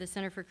came to the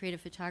Center for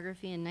Creative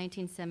Photography in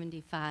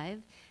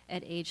 1975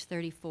 at age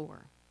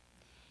 34.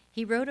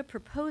 He wrote a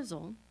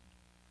proposal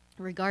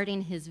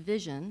regarding his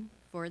vision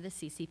for the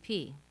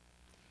CCP.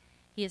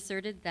 He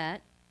asserted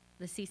that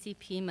the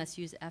CCP must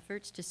use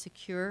efforts to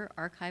secure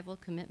archival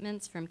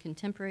commitments from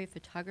contemporary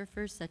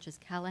photographers such as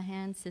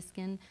Callahan,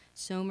 Siskin,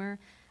 Sommer,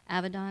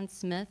 Avedon,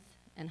 Smith,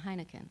 and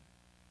Heineken.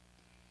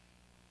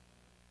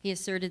 He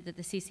asserted that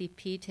the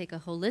CCP take a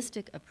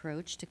holistic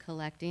approach to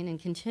collecting and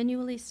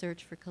continually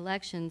search for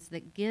collections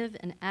that give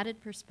an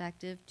added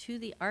perspective to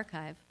the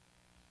archive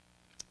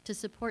to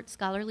support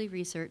scholarly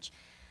research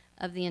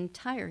of the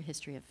entire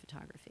history of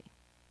photography.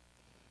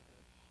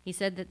 He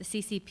said that the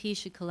CCP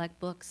should collect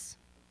books,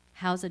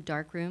 house a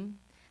darkroom,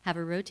 have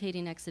a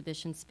rotating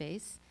exhibition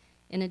space,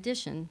 in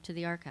addition to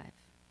the archive.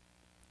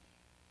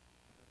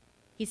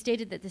 He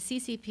stated that the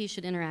CCP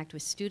should interact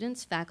with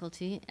students,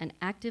 faculty, and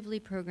actively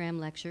program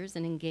lectures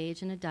and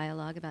engage in a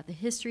dialogue about the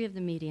history of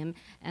the medium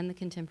and the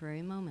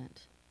contemporary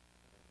moment.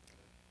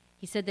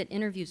 He said that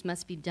interviews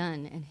must be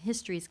done and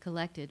histories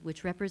collected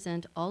which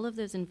represent all of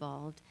those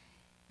involved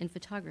in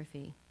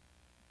photography.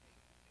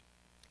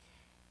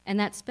 And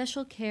that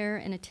special care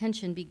and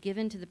attention be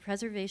given to the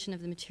preservation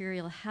of the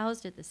material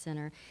housed at the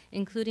center,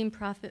 including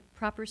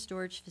proper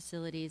storage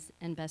facilities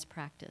and best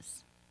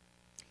practice.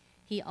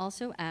 He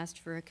also asked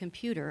for a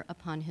computer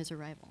upon his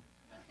arrival.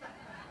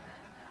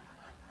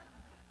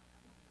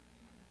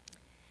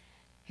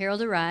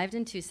 Harold arrived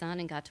in Tucson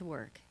and got to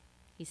work.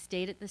 He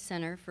stayed at the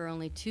center for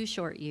only 2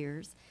 short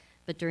years,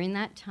 but during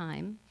that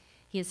time,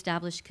 he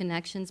established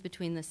connections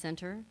between the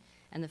center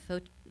and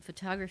the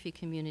photography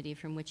community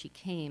from which he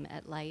came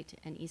at Light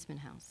and Eastman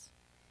House.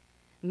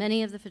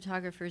 Many of the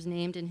photographers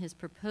named in his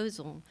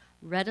proposal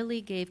readily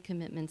gave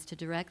commitments to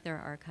direct their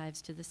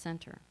archives to the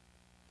center.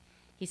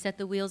 He set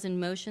the wheels in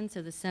motion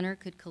so the center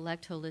could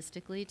collect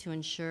holistically to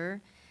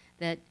ensure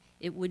that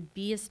it would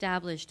be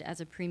established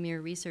as a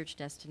premier research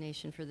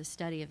destination for the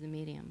study of the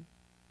medium.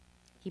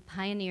 He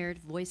pioneered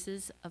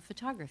Voices of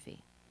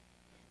Photography,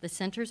 the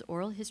center's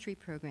oral history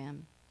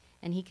program,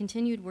 and he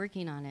continued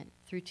working on it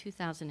through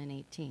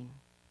 2018.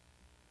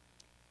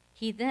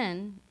 He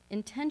then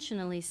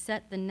intentionally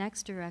set the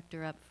next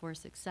director up for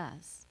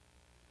success.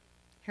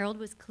 Harold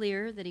was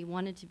clear that he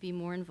wanted to be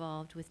more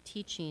involved with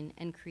teaching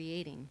and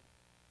creating.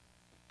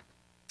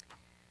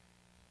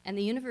 And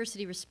the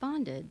university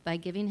responded by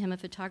giving him a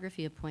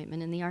photography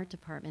appointment in the art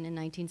department in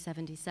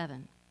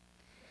 1977.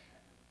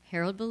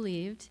 Harold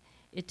believed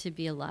it to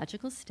be a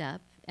logical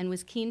step and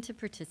was keen to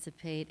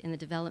participate in the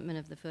development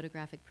of the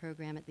photographic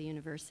program at the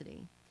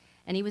university.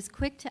 And he was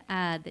quick to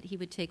add that he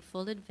would take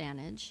full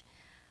advantage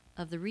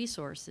of the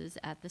resources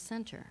at the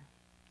center.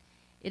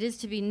 It is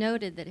to be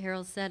noted that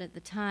Harold said at the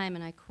time,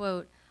 and I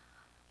quote,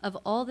 "Of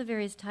all the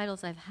various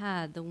titles I've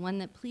had, the one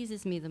that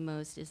pleases me the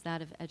most is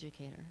that of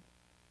educator."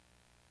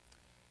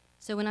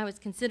 So when I was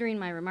considering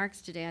my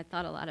remarks today, I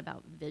thought a lot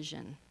about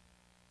vision.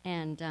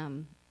 And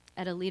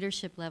at a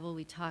leadership level,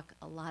 we talk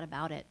a lot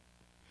about it.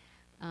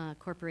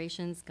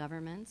 Corporations,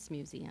 governments,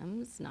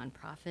 museums,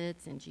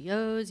 nonprofits,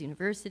 NGOs,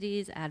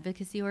 universities,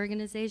 advocacy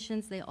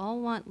organizations, they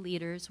all want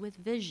leaders with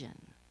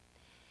vision.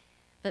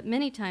 But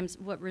many times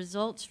what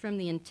results from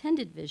the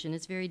intended vision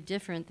is very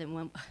different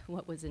than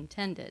what was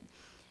intended.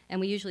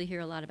 And we usually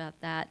hear a lot about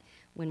that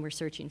when we're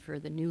searching for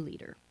the new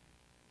leader.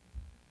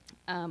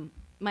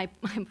 My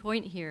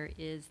point here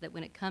is that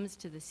when it comes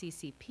to the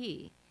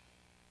CCP,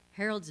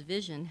 Harold's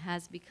vision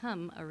has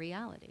become a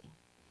reality.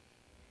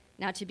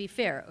 Now, to be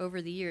fair,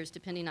 over the years,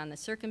 depending on the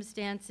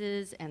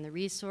circumstances and the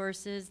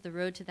resources, the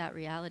road to that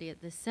reality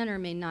at the center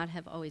may not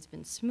have always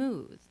been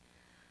smooth,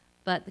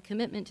 but the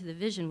commitment to the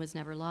vision was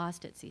never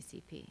lost at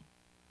CCP.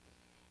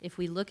 If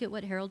we look at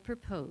what Harold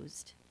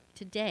proposed,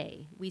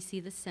 today we see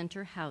the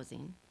center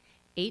housing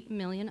 8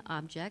 million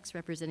objects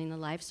representing the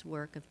life's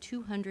work of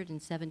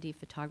 270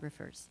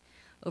 photographers,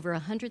 over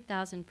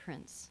 100,000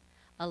 prints,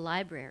 a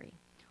library,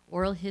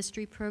 oral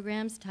history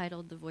programs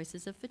titled The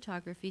Voices of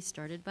Photography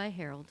started by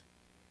Harold,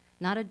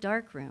 not a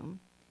dark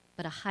room,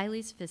 but a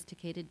highly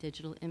sophisticated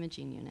digital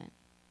imaging unit,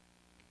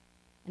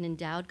 an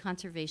endowed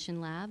conservation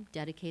lab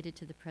dedicated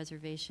to the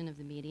preservation of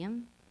the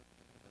medium,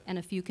 and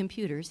a few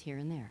computers here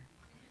and there.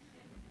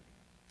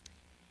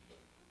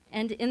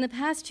 And in the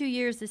past 2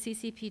 years, the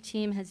CCP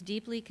team has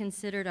deeply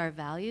considered our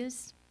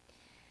values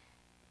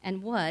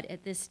and what,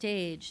 at this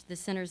stage, the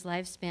center's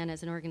lifespan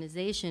as an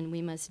organization,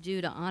 we must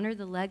do to honor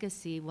the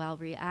legacy while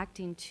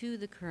reacting to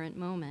the current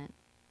moment.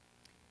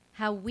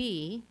 How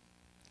we,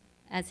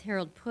 as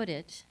Harold put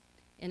it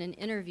in an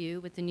interview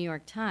with the New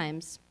York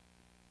Times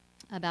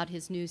about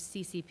his new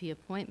CCP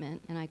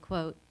appointment, and I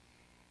quote,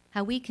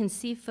 "How we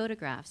conceive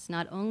photographs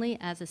not only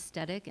as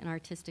aesthetic and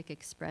artistic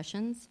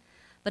expressions,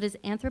 but as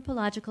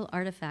anthropological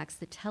artifacts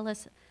that tell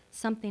us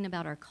something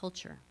about our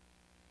culture.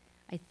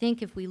 I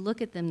think if we look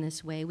at them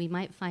this way, we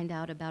might find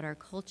out about our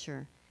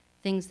culture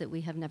things that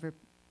we have never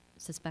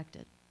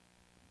suspected."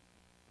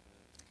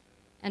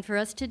 And for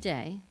us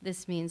today,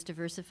 this means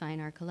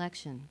diversifying our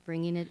collection,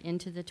 bringing it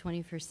into the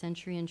 21st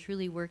century, and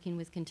truly working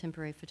with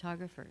contemporary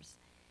photographers.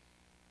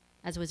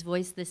 As was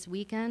voiced this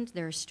weekend,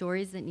 there are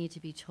stories that need to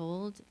be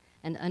told,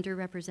 and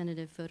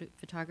underrepresented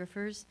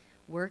photographers'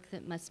 work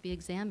that must be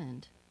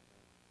examined.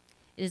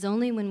 It is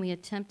only when we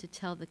attempt to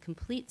tell the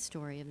complete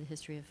story of the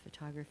history of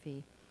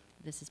photography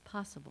that this is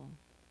possible.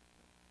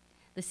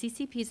 The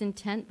CCP's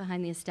intent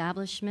behind the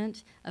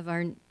establishment of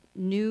our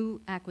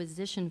new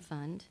acquisition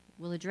fund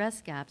will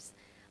address gaps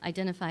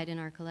identified in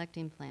our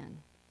collecting plan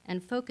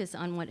and focus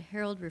on what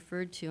Harold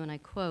referred to, and I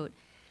quote,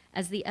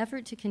 as the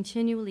effort to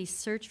continually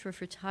search for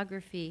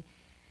photography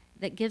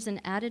that gives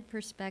an added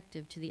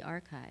perspective to the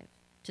archive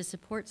to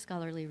support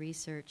scholarly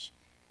research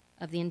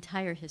of the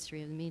entire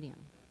history of the medium.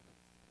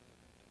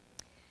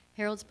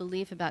 Harold's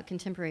belief about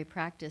contemporary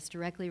practice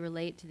directly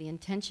relate to the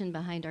intention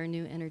behind our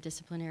new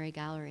interdisciplinary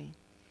gallery.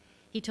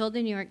 He told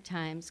the New York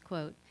Times,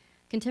 quote,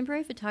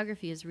 contemporary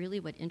photography is really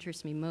what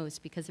interests me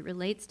most because it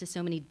relates to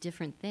so many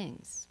different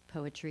things: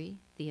 poetry,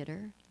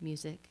 theater,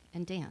 music,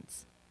 and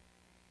dance.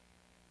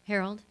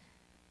 Harold,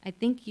 I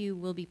think you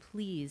will be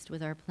pleased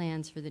with our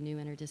plans for the new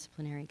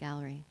interdisciplinary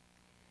gallery.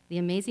 The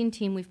amazing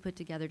team we've put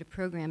together to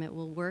program it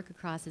will work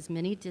across as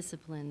many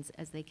disciplines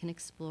as they can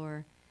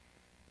explore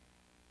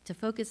to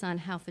focus on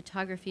how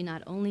photography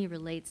not only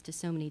relates to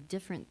so many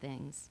different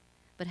things,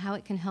 but how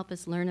it can help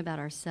us learn about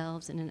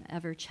ourselves in an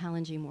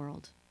ever-challenging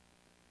world.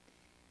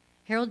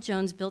 Harold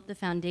Jones built the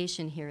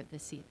foundation here at the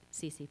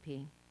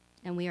CCP,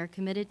 and we are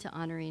committed to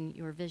honoring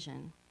your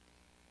vision.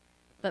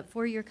 But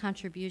for your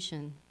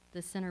contribution,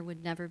 the center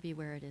would never be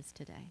where it is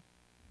today.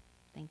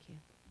 Thank you.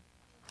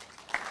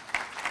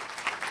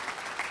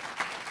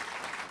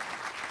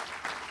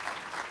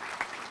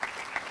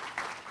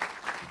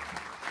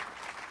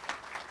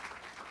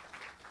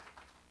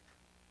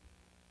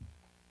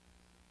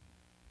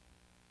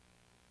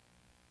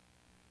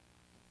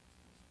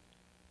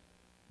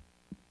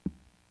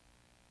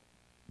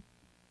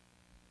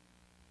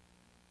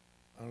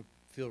 I don't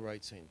feel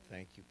right saying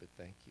thank you, but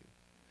thank you.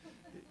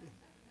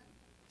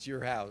 It's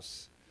your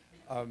house.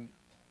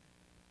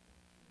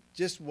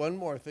 Just one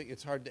more thing.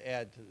 It's hard to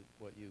add to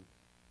what you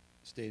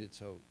stated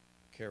so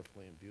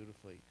carefully and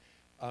beautifully.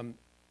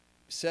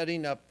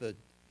 Setting up the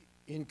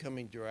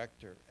incoming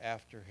director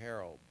after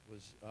Harold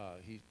was,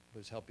 he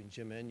was helping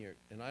Jim Enyart,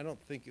 and I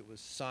don't think it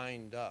was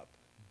signed up,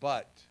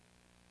 but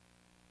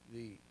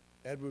the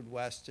Edward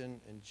Weston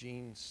and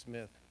Gene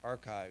Smith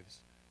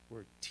archives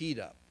were teed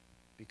up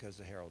because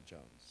of Harold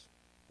Jones.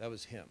 That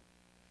was him.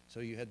 So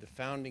you had the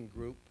founding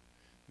group,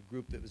 the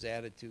group that was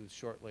added to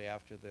shortly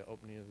after the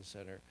opening of the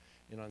center,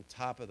 and on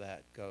top of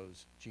that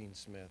goes Gene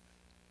Smith.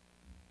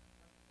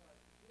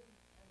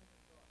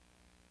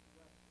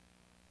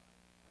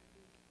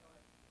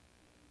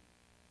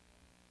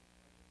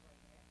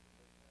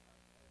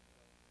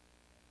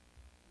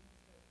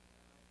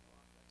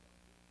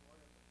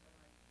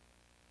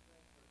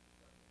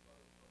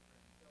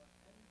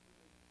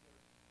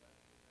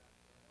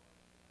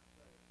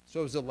 So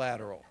it was a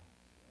lateral.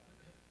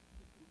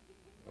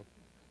 Okay.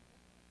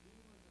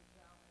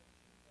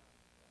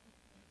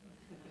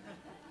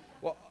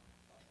 Well,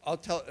 I'll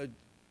tell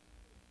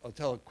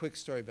a quick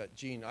story about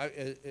Gene.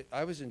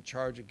 I was in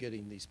charge of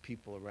getting these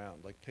people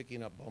around, like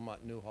picking up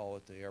Beaumont Newhall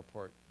at the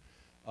airport,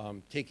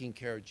 taking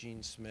care of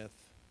Gene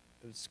Smith.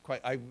 It was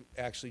quite. I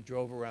actually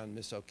drove around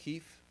Miss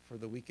O'Keefe for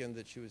the weekend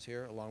that she was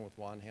here, along with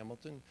Juan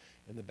Hamilton,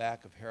 in the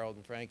back of Harold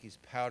and Frankie's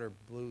powder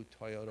blue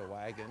Toyota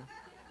wagon.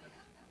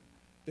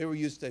 They were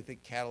used to, I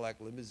think, Cadillac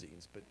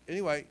limousines. But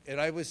anyway,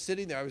 and I was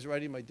sitting there, I was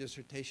writing my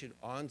dissertation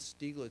on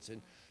Stieglitz, and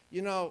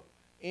you know,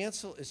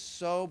 Ansel is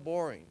so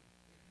boring.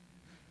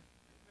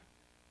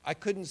 I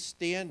couldn't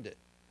stand it.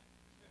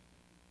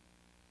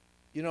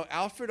 You know,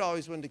 Alfred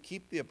always wanted to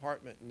keep the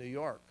apartment in New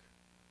York.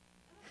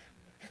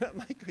 I'm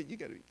like, you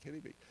gotta be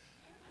kidding me.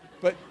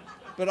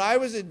 But I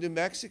was in New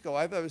Mexico.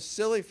 I thought it was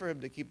silly for him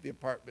to keep the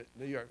apartment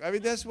in New York. I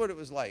mean, that's what it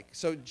was like.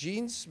 So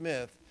Gene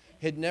Smith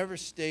had never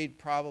stayed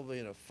probably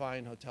in a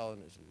fine hotel in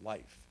his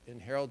life.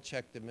 And Harold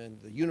checked him in,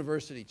 the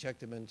university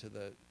checked him into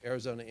the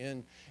Arizona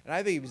Inn, and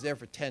I think he was there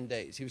for 10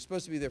 days. He was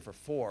supposed to be there for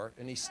 4,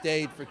 and he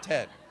stayed for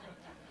 10.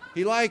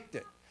 He liked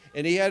it.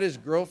 And he had his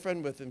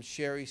girlfriend with him,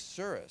 Sherry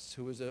Suris,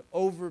 who was an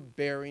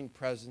overbearing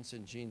presence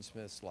in Gene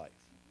Smith's life.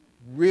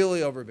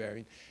 Really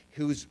overbearing,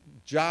 whose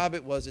job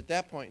it was at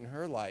that point in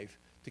her life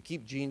to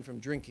keep Gene from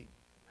drinking.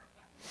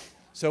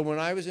 So when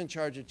I was in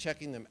charge of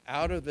checking them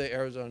out of the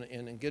Arizona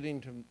Inn and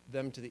getting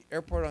them to the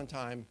airport on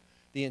time,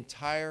 the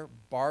entire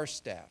bar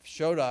staff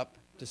showed up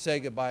to say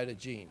goodbye to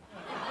Gene.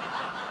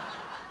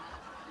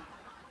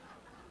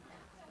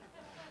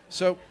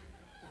 So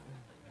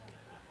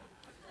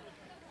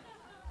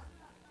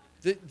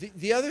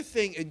the other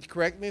thing, and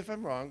correct me if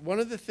I'm wrong,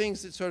 one of the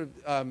things that sort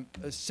of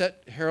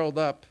set Harold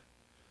up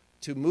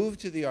to move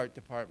to the art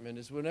department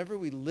is whenever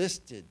we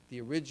listed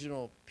the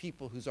original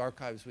people whose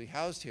archives we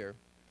housed here,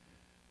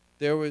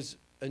 there was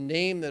a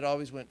name that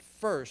always went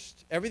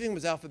first. Everything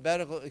was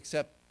alphabetical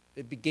except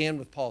it began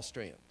with Paul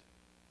Strand.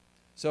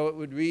 So it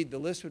would read, the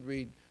list would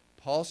read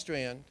Paul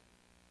Strand,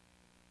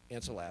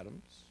 Ansel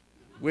Adams,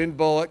 Win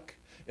Bullock,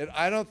 and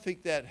I don't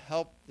think that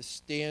helped the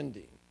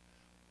standing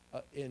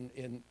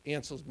in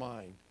Ansel's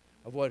mind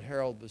of what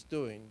Harold was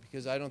doing,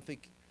 because I don't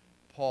think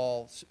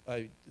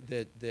I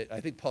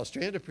think Paul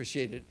Strand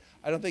appreciated it.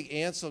 I don't think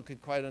Ansel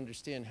could quite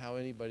understand how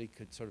anybody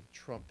could sort of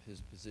trump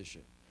his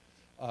position.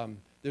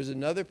 There's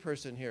another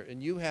person here,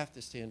 and you have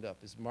to stand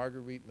up, is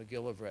Marguerite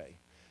McGillivray,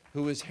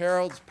 who is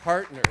Harold's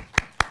partner.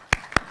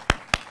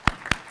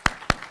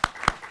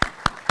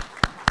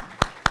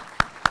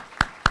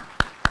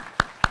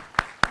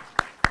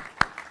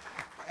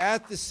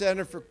 At the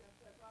Center for...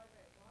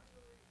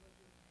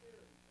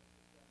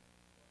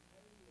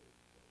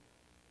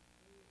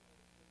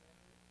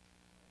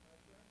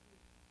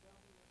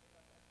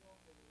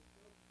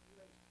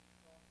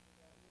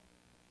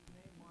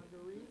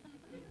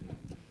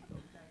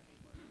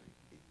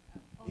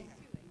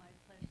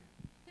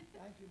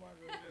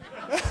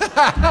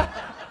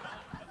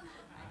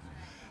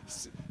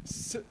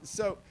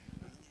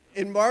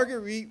 And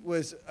Marguerite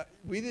was,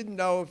 we didn't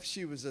know if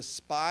she was a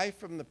spy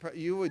from the,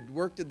 you had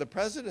worked in the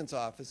president's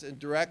office and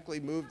directly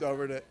moved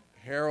over to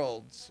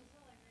Harold's.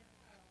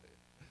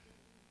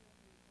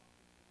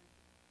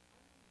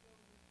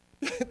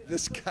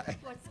 This guy.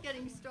 What's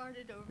getting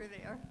started over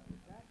there?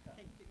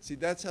 See,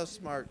 that's how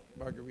smart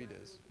Marguerite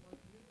is.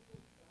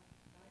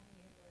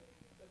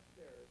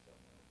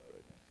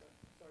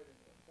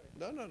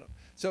 No.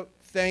 So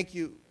thank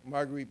you,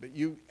 Marguerite, but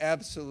you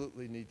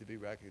absolutely need to be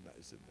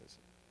recognized in this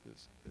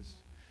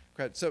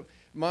credit. So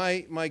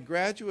my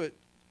graduate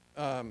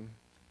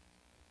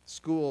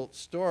school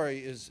story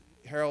is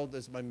Harold,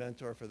 as my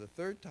mentor for the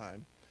third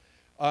time,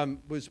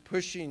 was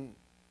pushing,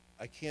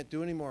 I can't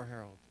do any more,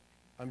 Harold.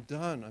 I'm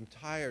done, I'm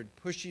tired,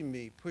 pushing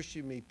me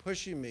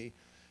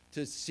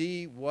to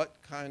see what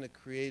kind of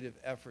creative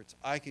efforts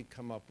I could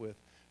come up with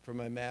for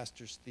my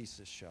master's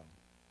thesis show,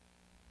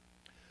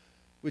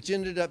 which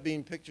ended up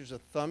being pictures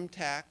of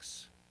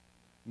thumbtacks,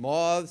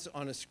 moths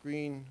on a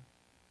screen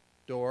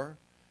door,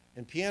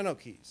 and piano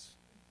keys.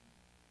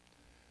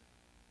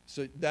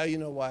 So now you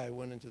know why I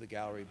went into the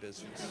gallery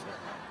business.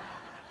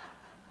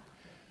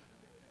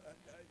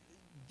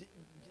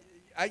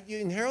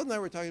 And Harold and I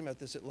were talking about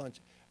this at lunch.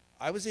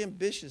 I was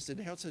ambitious, and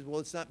Harold said, well,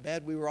 it's not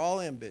bad. We were all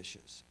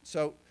ambitious.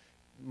 So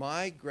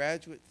my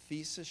graduate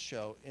thesis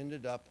show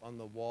ended up on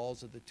the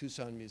walls of the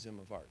Tucson Museum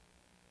of Art.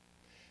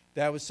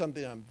 That was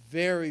something I'm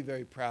very,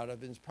 very proud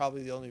of, and it's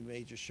probably the only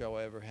major show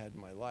I ever had in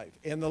my life,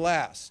 and the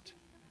last.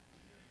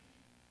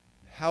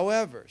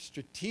 However,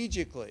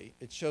 strategically,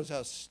 it shows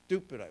how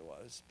stupid I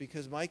was,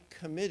 because my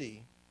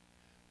committee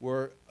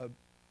were a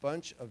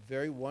bunch of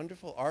very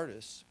wonderful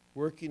artists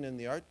working in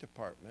the art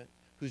department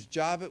whose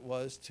job it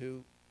was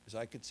to, as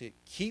I could see it,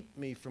 keep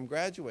me from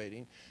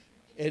graduating.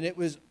 And it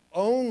was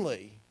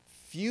only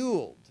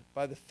fueled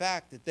by the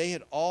fact that they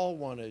had all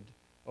wanted,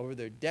 over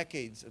their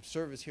decades of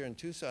service here in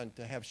Tucson,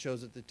 to have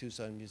shows at the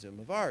Tucson Museum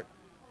of Art.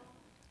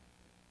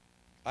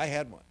 I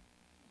had one.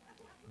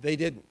 They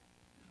didn't.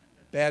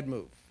 Bad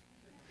move.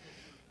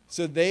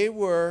 So they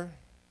were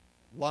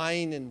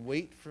lying in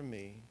wait for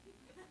me.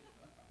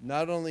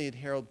 Not only had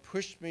Harold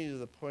pushed me to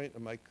the point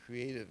of my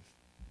creative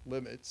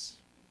limits,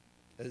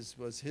 as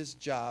was his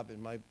job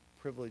and my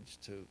privilege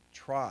to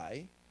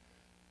try,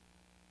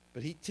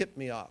 but he tipped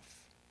me off.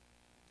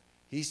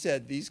 He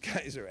said, these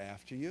guys are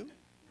after you.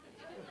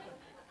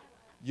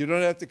 You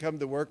don't have to come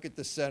to work at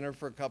the center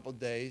for a couple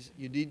days.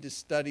 You need to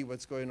study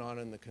what's going on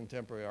in the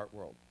contemporary art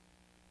world.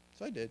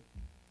 So I did.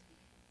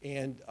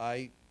 And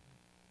I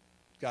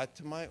got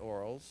to my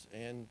orals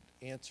and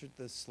answered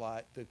the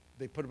slide.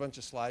 They put a bunch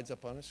of slides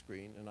up on a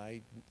screen, and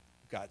I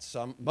got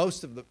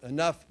most of them,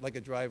 enough like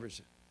a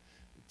driver's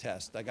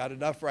test. I got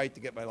enough right to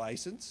get my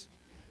license.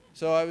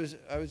 So I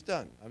was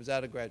done. I was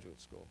out of graduate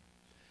school.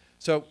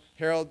 So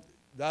Harold,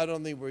 not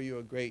only were you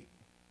a great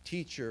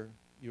teacher,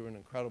 you were an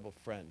incredible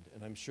friend,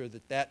 and I'm sure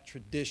that that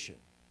tradition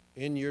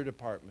in your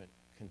department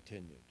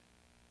continued.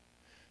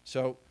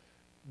 So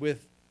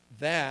with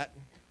that,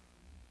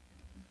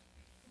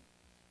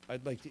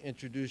 I'd like to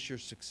introduce your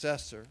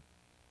successor,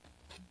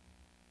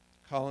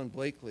 Colin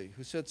Blakely,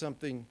 who said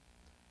something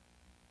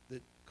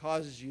that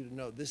causes you to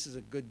know this is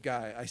a good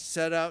guy. I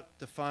set out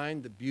to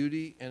find the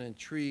beauty and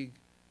intrigue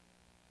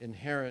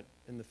inherent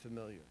in the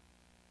familiar.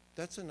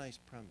 That's a nice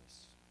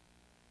premise.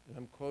 And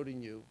I'm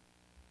quoting you.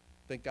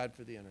 Thank God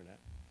for the internet.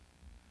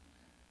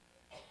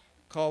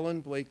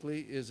 Colin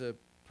Blakely is a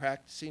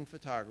practicing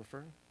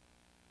photographer,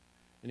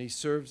 and he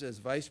serves as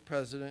Vice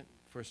President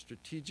for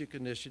Strategic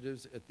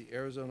Initiatives at the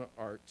Arizona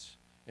Arts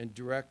and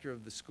Director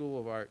of the School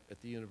of Art at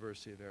the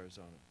University of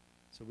Arizona.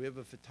 So we have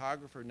a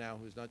photographer now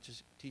who's not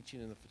just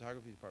teaching in the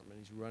photography department,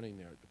 he's running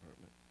the art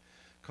department.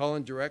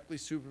 Colin directly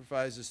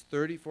supervises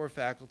 34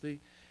 faculty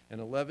and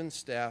 11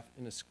 staff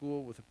in a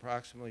school with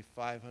approximately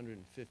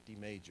 550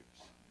 majors.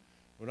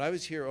 When I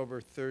was here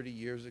over 30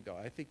 years ago,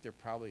 I think there are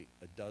probably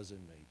a dozen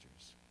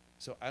majors.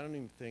 So I don't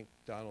even think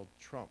Donald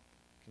Trump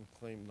can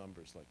claim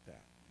numbers like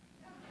that.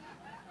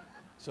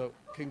 So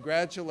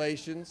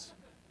congratulations,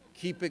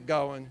 keep it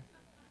going,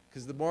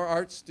 because the more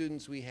art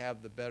students we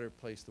have, the better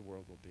place the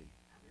world will be.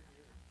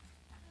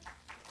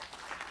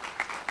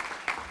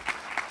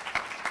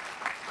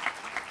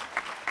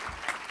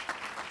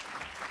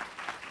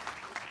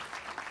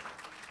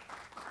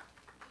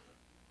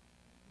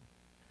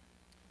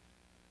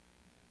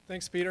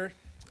 Thanks, Peter.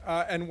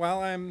 And while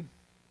I'm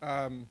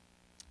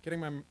getting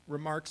my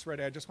remarks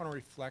ready, I just want to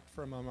reflect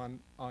for a moment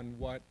on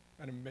what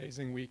an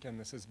amazing weekend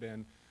this has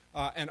been,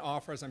 and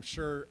offer, as I'm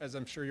sure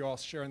you all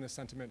share in this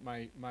sentiment,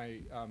 my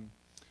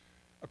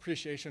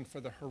appreciation for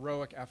the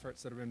heroic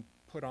efforts that have been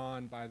put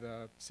on by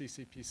the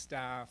CCP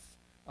staff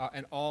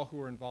and all who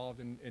were involved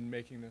in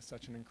making this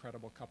such an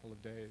incredible couple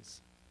of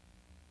days.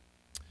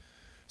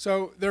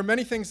 So there are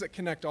many things that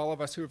connect all of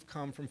us who have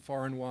come from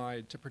far and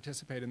wide to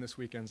participate in this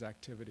weekend's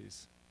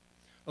activities.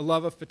 A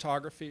love of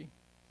photography,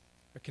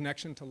 a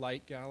connection to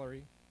Light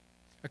Gallery,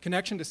 a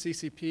connection to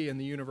CCP and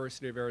the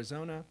University of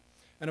Arizona,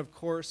 and of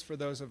course, for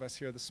those of us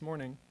here this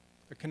morning,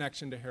 a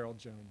connection to Harold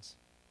Jones.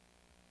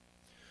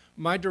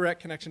 My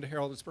direct connection to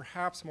Harold is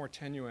perhaps more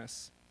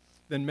tenuous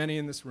than many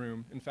in this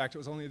room. In fact, it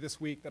was only this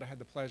week that I had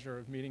the pleasure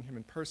of meeting him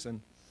in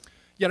person.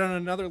 Yet on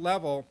another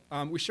level,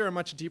 we share a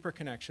much deeper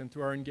connection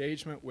through our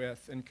engagement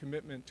with and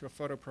commitment to a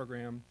photo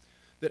program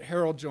that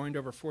Harold joined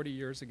over 40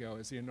 years ago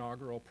as the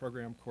inaugural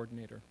program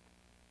coordinator.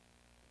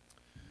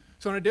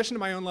 So in addition to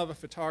my own love of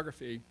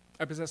photography,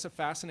 I possess a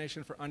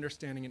fascination for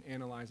understanding and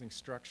analyzing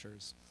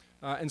structures.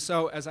 And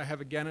so as I have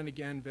again and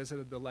again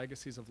visited the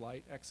Legacies of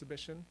Light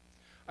exhibition,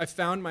 I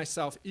found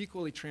myself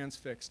equally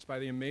transfixed by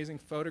the amazing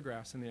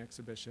photographs in the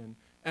exhibition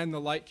and the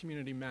Light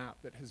community map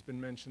that has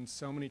been mentioned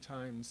so many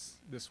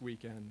times this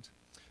weekend,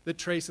 that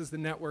traces the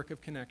network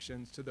of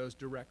connections to those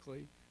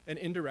directly and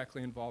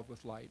indirectly involved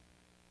with light.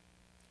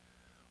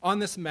 On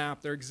this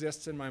map, there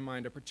exists in my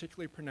mind a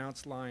particularly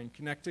pronounced line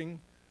connecting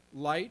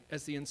light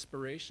as the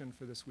inspiration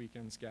for this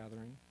weekend's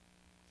gathering,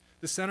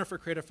 the Center for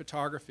Creative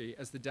Photography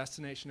as the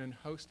destination and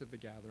host of the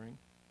gathering,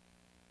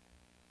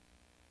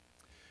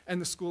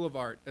 and the School of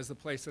Art as the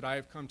place that I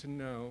have come to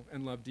know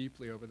and love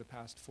deeply over the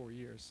past 4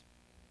 years.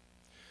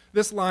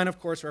 This line, of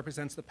course,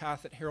 represents the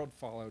path that Harold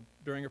followed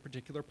during a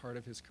particular part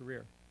of his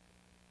career.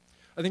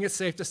 I think it's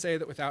safe to say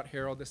that without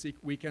Harold, this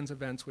weekend's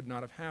events would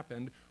not have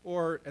happened,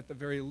 or at the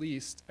very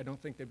least, I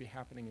don't think they'd be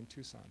happening in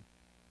Tucson.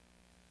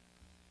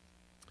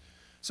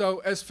 So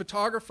as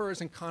photographers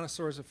and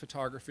connoisseurs of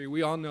photography,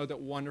 we all know that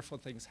wonderful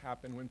things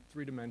happen when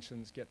 3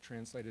 dimensions get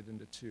translated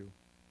into 2.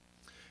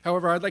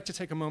 However, I'd like to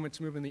take a moment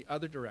to move in the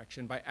other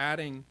direction by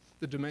adding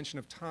the dimension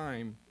of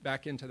time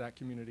back into that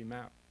community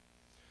map.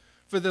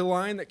 For the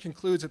line that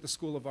concludes at the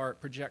School of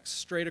Art projects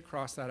straight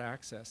across that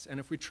axis, and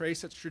if we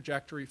trace its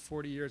trajectory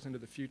 40 years into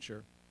the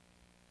future,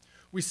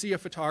 we see a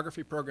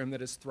photography program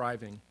that is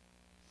thriving.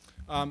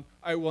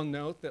 I will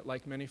note that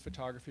like many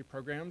photography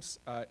programs,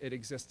 it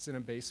exists in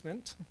a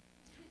basement,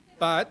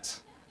 but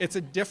it's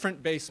a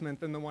different basement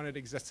than the one it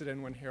existed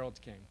in when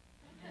Harold came.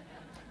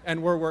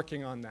 And we're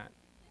working on that.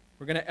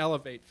 We're going to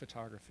elevate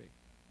photography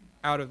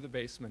out of the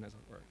basement, as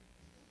it were.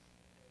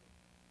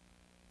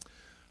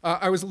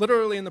 I was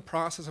literally in the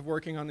process of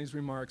working on these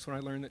remarks when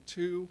I learned that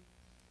 2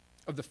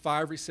 of the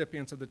 5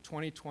 recipients of the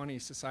 2020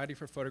 Society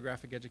for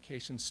Photographic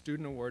Education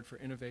Student Award for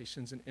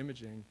Innovations in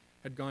Imaging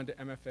had gone to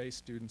MFA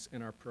students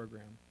in our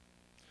program.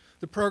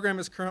 The program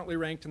is currently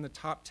ranked in the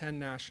top 10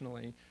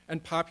 nationally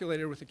and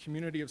populated with a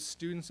community of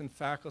students and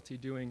faculty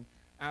doing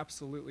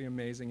absolutely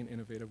amazing and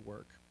innovative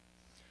work.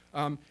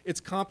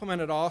 It's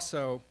complemented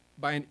also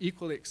by an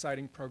equally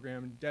exciting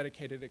program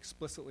dedicated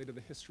explicitly to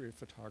the history of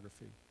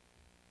photography.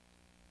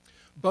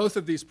 Both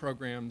of these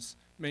programs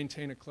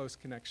maintain a close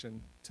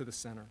connection to the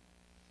center.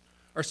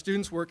 Our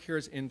students work here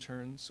as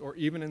interns, or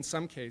even in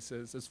some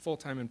cases as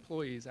full-time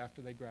employees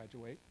after they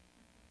graduate.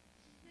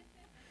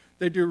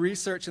 They do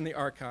research in the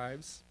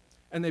archives,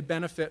 and they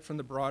benefit from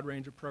the broad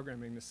range of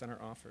programming the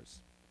center offers.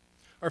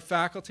 Our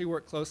faculty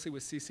work closely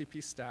with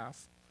CCP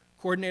staff,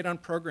 coordinate on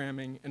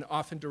programming, and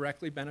often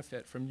directly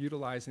benefit from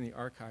utilizing the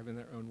archive in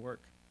their own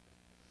work.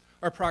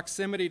 Our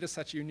proximity to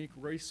such a unique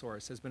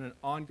resource has been an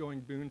ongoing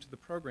boon to the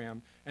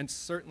program and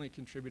certainly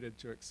contributed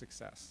to its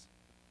success.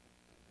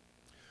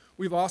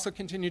 We've also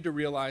continued to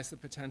realize the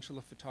potential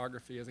of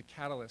photography as a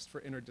catalyst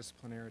for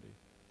interdisciplinarity,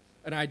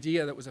 an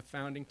idea that was a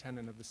founding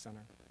tenet of the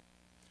center.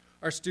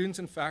 Our students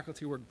and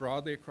faculty work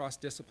broadly across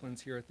disciplines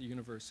here at the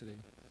university,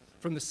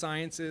 from the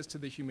sciences to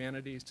the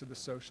humanities to the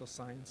social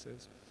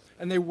sciences,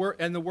 and the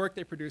work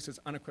they produce is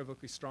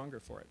unequivocally stronger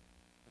for it.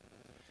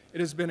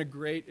 It has been a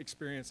great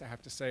experience, I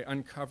have to say,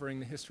 uncovering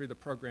the history of the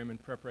program in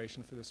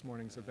preparation for this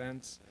morning's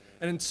events,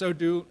 and in so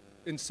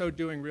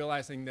doing,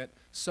 realizing that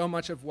so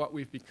much of what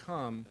we've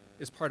become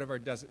is part of our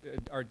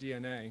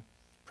DNA,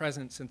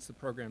 present since the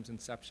program's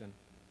inception.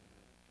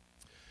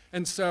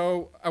 And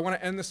so I want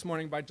to end this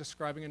morning by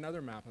describing another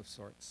map of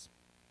sorts.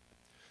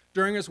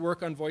 During his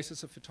work on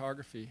Voices of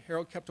Photography,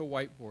 Harold kept a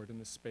whiteboard in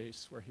the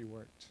space where he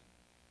worked.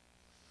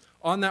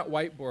 On that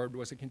whiteboard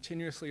was a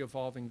continuously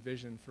evolving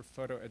vision for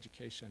photo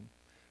education,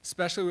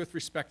 especially with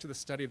respect to the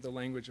study of the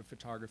language of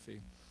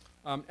photography.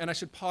 And I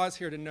should pause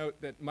here to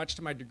note that much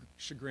to my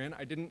chagrin,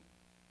 I didn't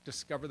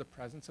discover the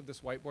presence of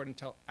this whiteboard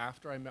until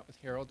after I met with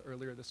Harold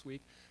earlier this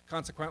week.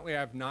 Consequently, I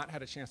have not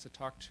had a chance to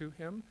talk to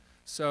him.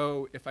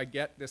 So if I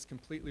get this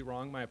completely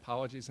wrong, my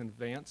apologies in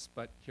advance,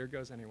 but here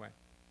goes anyway.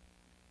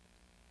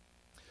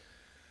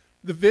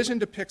 The vision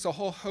depicts a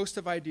whole host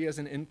of ideas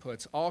and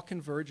inputs, all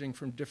converging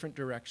from different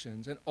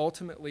directions and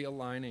ultimately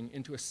aligning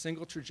into a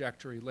single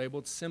trajectory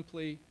labeled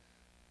simply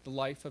the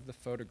life of the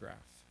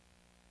photograph.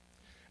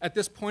 At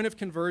this point of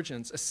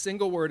convergence, a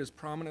single word is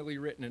prominently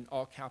written in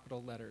all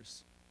capital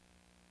letters: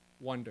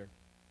 wonder.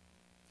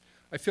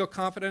 I feel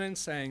confident in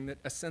saying that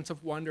a sense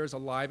of wonder is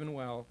alive and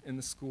well in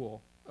the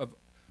school.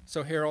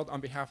 So Harold,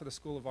 on behalf of the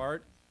School of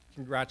Art,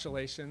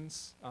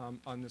 congratulations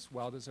on this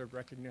well-deserved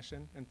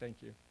recognition, and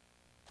thank you.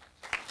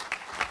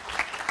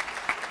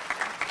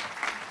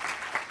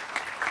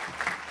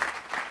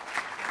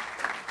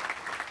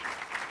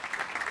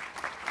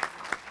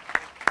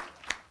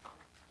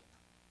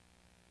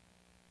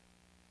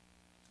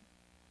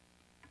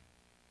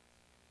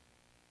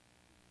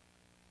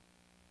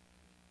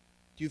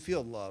 Do you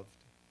feel loved?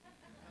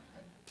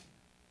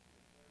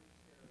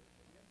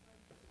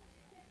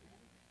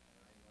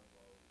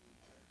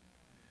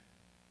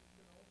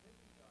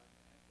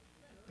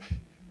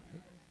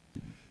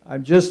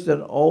 I'm just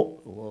an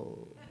old,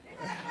 whoa.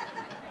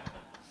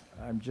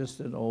 I'm just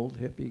an old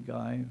hippie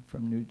guy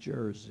from New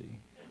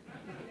Jersey.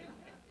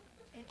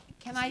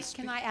 Can I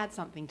add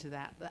something to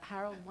that? That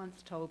Harold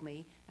once told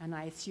me, and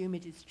I assume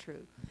it is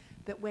true,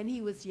 that when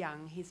he was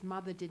young, his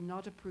mother did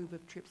not approve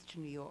of trips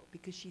to New York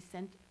because she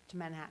sent to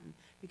Manhattan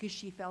because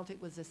she felt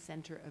it was a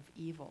center of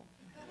evil.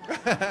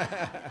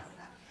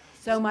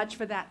 So much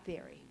for that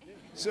theory.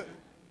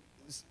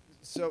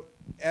 So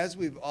as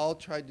we've all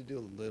tried to do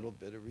a little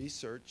bit of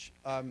research,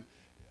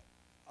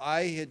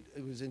 I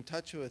was in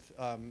touch with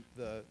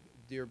the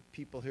dear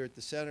people here at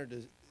the center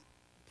to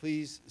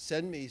please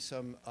send me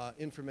some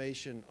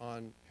information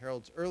on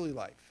Harold's early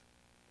life.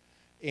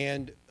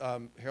 And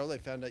Harold, I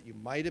found out you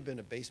might have been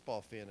a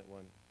baseball fan at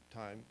one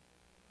time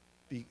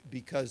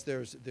because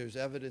there's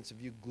evidence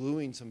of you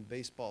gluing some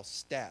baseball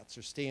stats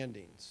or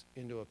standings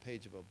into a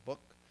page of a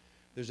book.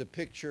 There's a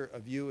picture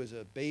of you as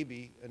a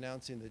baby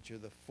announcing that you're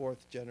the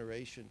 4th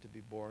generation to be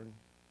born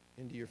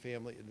into your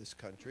family in this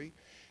country.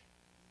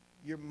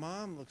 Your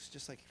mom looks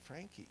just like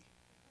Frankie.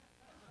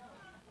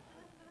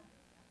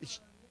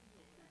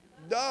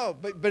 No,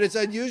 but it's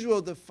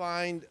unusual to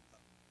find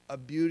a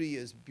beauty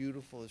as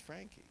beautiful as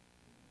Frankie.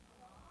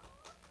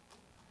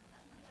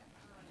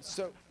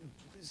 So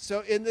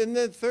and then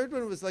the third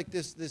one was like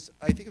this,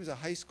 I think it was a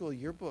high school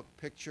yearbook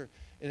picture,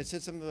 and it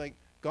said something like,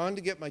 "Gone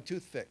to get my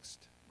tooth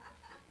fixed."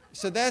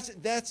 So that's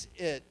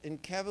it.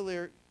 And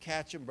Cavalier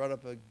Catcham brought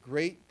up a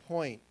great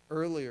point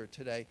earlier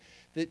today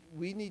that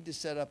we need to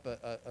set up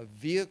a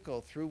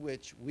vehicle through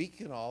which we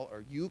can all,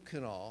 or you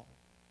can all,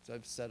 as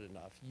I've said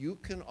enough, you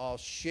can all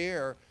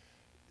share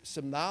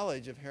some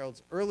knowledge of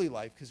Harold's early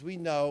life, because we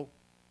know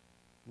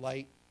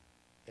light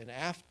and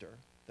after,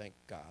 thank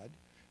God,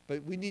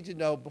 but we need to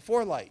know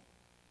before light.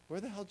 Where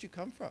the hell did you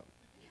come from?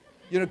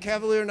 You know,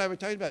 Cavalier and I were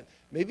talking about,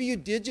 maybe you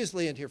did just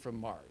land here from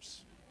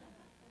Mars.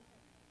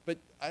 But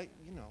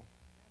you know.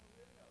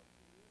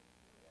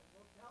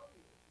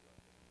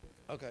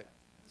 Okay,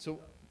 so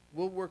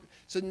we'll work.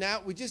 So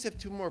now we just have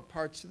 2 more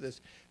parts to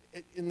this,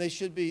 and they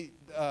should be,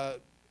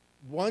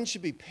 one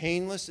should be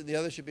painless, and the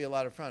other should be a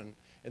lot of fun.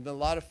 And the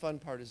lot of fun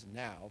part is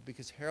now,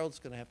 because Harold's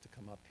going to have to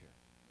come up here.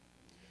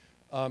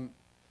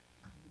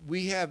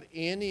 We have,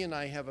 Annie and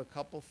I have a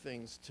couple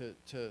things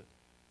to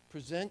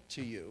present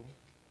to you.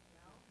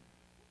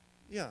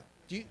 Yeah.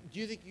 Do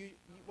you think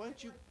why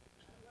don't you?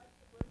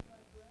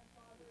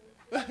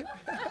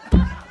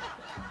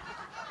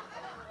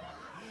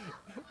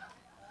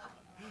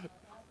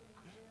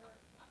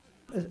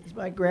 It's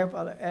my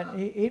grandfather, and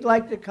he'd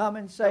like to come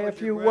and say a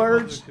few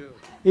words.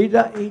 He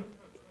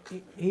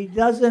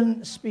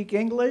doesn't speak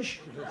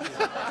English.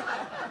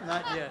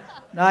 Not yet.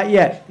 Not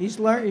yet. He's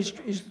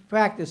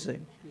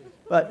practicing,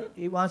 but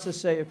he wants to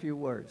say a few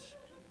words.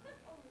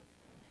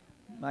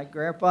 My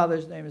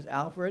grandfather's name is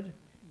Alfred.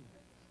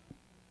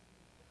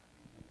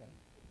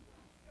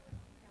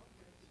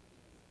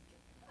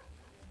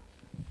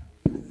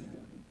 Give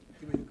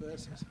me the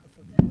glasses.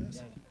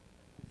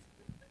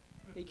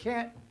 He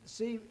can't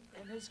see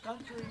in his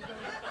country.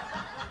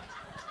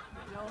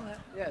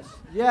 Yes.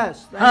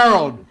 Yes.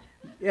 Harold.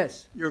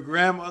 Yes. Your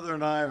grandmother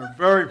and I are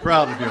very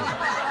proud of you.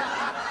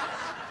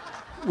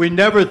 We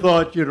never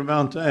thought you'd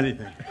amount to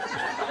anything.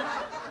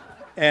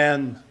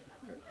 And,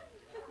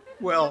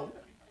 well,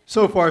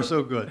 so far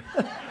so good.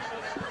 I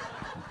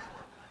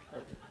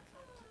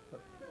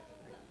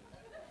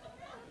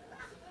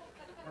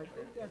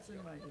think that's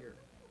in my ear.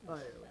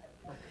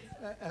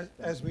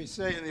 As we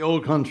say in the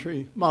old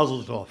country,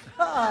 mazel tov.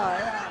 Ah,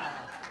 yeah.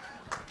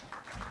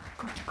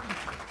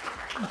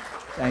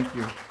 Thank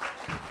you.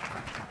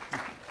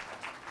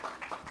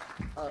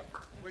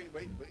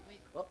 Wait.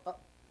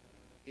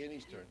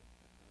 Annie's turn.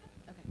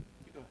 Okay.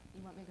 You go.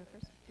 You want me to go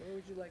first? Where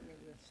would you like me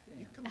to stand?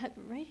 You come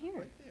Right here.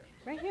 right there.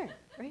 Right here.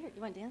 Right here.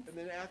 You want to dance? And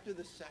then after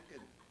the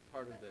second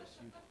part of this,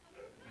 you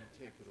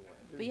take it away.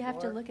 But you have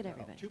to look at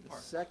everybody. 2 The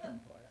parts. second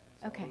part.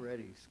 Okay.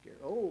 Already scared.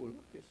 Oh,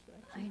 look at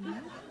that. I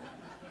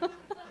know.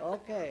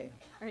 Okay.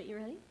 All right, you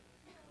ready?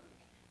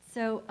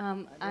 So I I'd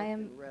like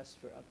am. to rest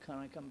for. Can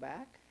I come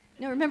back?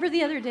 No, remember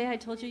the other day I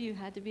told you you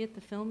had to be at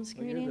the film Well,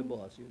 screening? you're the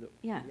boss.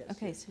 Yeah, yes,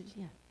 okay, yes. so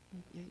yeah,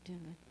 you're doing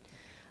good.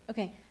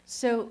 Okay,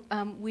 so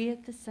we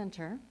at the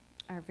center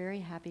are very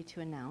happy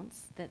to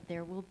announce that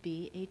there will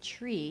be a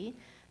tree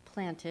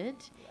planted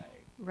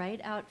right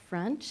out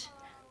front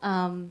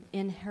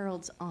in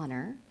Harold's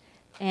honor.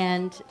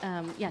 And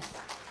yes,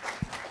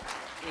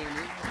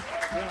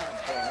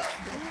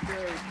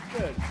 Very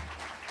good.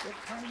 What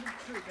kind of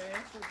tree? May I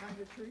ask what kind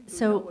of tree? Do we know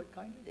so what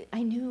kind of?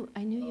 I knew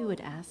you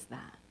would ask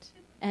that.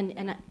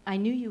 And I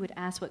knew you would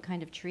ask what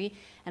kind of tree,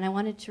 and I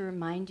wanted to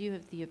remind you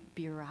of the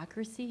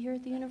bureaucracy here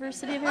at the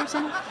University of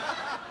Arizona.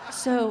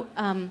 So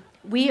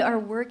we are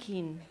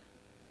working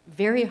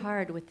very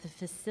hard with the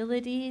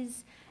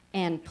facilities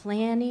and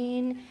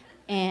planning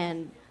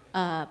and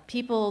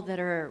people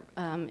that are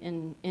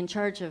in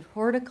charge of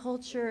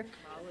horticulture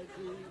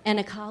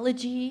and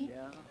ecology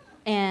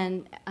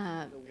and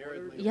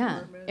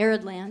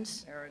arid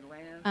lands. Arid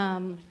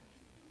land.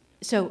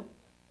 So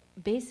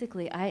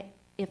basically,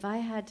 if I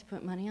had to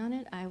put money on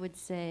it, I would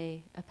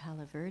say a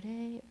Palo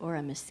Verde or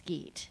a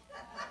mesquite.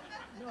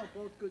 No,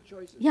 both good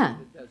choices. Yeah,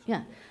 That's-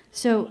 yeah.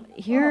 So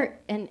here,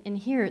 and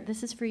here,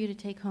 this is for you to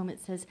take home. It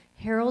says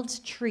Harold's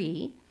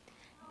Tree,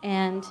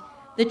 and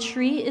the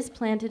tree is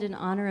planted in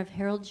honor of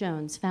Harold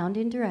Jones,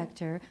 founding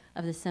director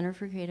of the Center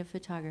for Creative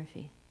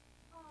Photography.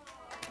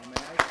 May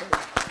I say-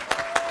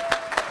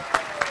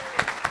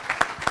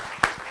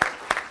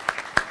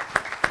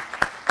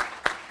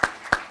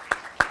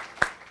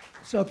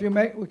 So if you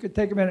we could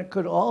take a minute.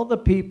 Could all the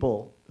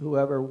people who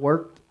ever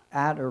worked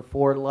at or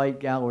for Light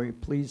Gallery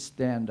please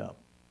stand up?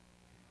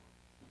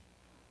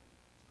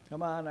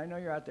 Come on, I know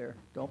you're out there.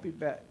 Don't be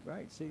bad.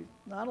 Right, see,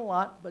 not a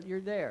lot, but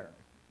you're there.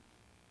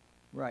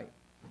 Right.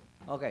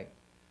 Okay.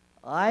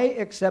 I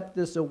accept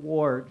this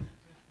award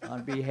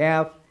on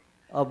behalf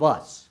of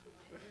us.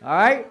 All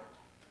right?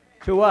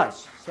 To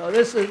us. So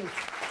this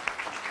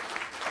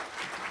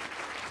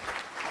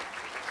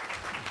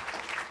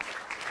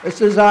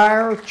is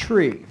our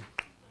tree.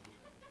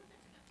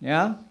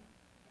 Yeah?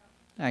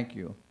 Thank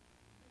you.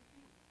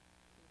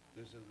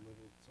 There's a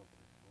little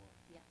something more.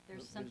 Yeah,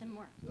 there's something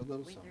more. A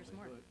little Wait, something. there's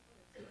more.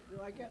 Do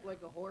I get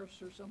like a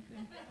horse or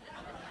something?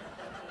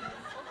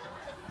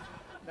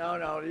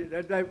 No,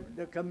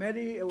 the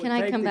committee it would Can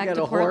I take come to back get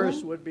to a horse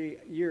Portland? would be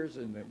years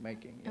in the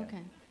making. Yeah.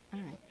 Okay,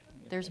 all right.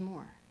 There's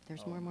more.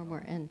 There's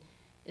more. And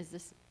is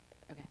this,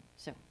 okay,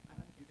 so. I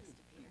want to get this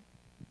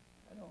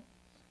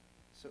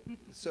to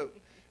Peter. So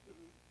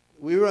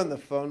we were on the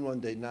phone one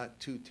day not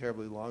too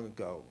terribly long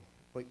ago.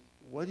 Like,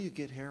 what do you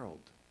get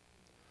Harold?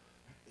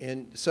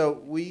 And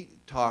so we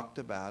talked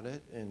about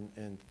it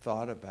and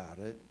thought about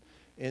it.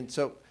 And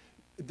so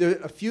there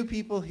are a few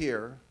people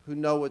here who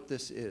know what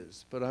this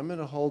is, but I'm going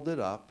to hold it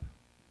up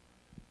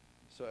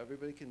so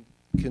everybody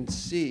can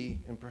see,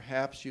 and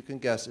perhaps you can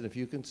guess it. If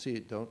you can see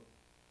it, don't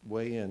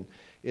weigh in.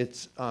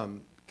 It's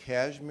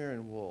cashmere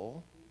and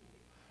wool.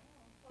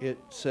 It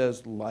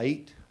says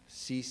Light,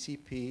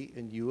 CCP,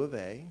 and U of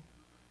A.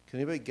 Can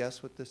anybody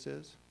guess what this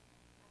is?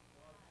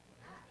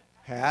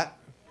 Hat?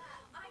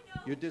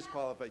 You're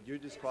disqualified. You're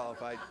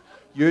disqualified.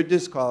 You're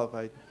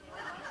disqualified.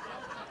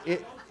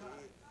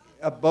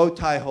 A bow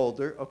tie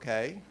holder.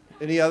 Okay.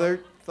 Any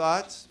other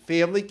thoughts?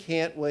 Family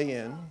can't weigh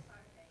in.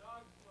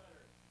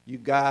 You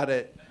got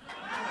it.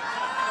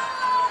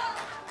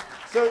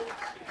 So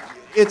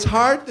it's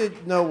hard to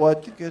know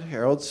what to get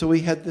Harold. So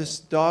we had this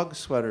dog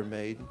sweater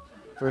made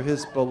for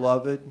his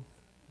beloved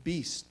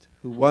beast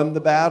who won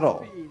the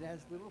battle.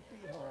 That's little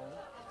pee hole.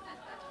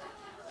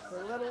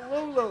 For little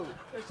Lulu.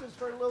 This is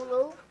for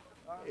Lulu.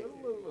 Our little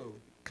Lulu.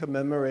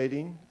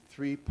 Commemorating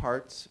 3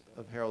 parts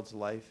of Harold's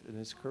life and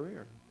his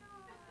career.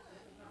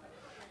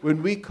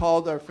 When we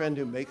called our friend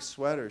who makes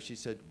sweaters, she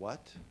said,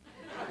 "What?"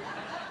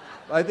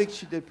 I think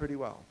she did pretty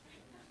well.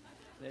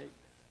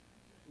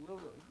 Lulu.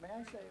 May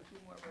I say a few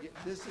more words? Yeah,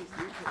 this is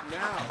you can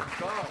now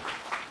go.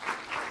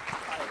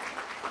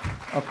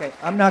 Okay,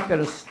 I'm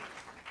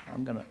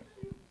gonna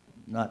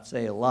not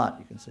say a lot.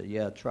 You can say,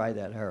 yeah, try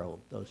that,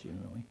 Harold, those of you who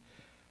know me.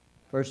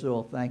 First of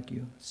all, thank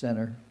you,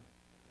 Center,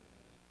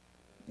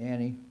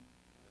 Annie,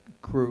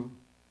 crew,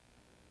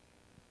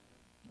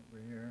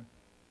 over here.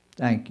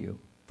 Thank you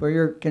for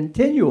your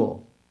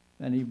continual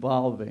and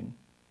evolving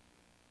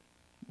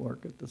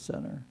work at the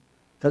center.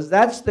 Because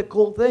that's the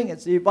cool thing,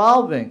 it's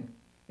evolving.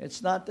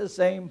 It's not the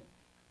same.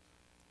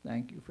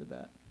 Thank you for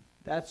that.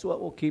 That's what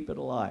will keep it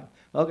alive.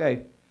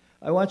 Okay,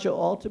 I want you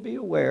all to be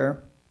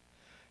aware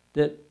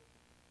that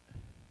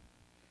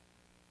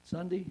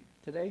Sunday,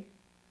 today,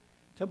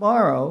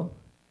 tomorrow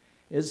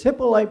is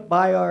Hippolyte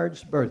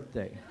Bayard's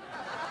birthday.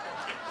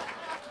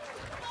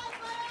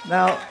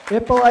 Now,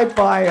 Hippolyte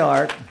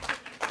Bayard,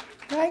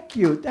 thank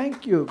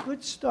you,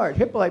 good start.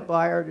 Hippolyte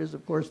Bayard is,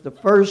 of course, the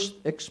first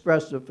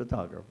expressive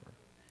photographer.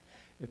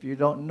 If you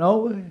don't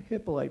know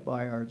Hippolyte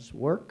Bayard's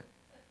work,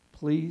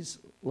 please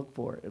look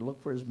for it. And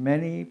look for as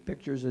many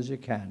pictures as you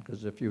can,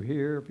 because if you're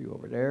here, if you're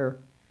over there.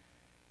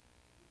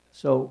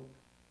 So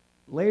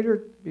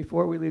later,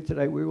 before we leave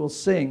today, we will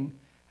sing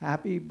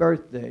Happy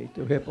Birthday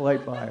to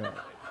Hippolyte Bayard.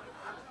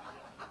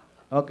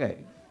 Okay.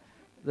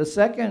 The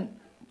second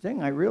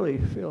thing I really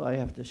feel I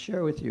have to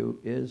share with you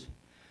is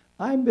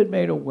I've been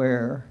made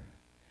aware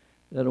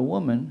that a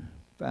woman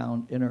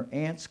found in her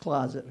aunt's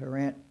closet, her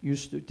aunt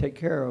used to take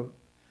care of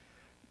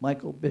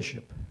Michael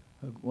Bishop,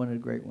 one of the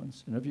great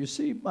ones. And if you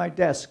see my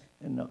desk,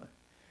 and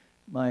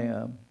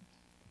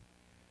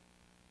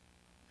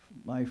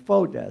my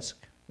faux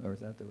desk, or is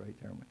that the right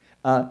term?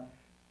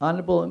 On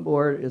the bulletin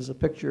board is a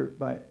picture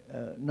by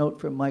a note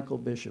from Michael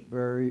Bishop,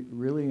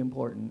 really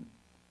important.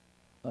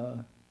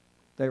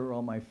 They were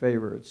all my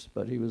favorites,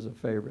 but he was a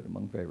favorite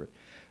among favorites.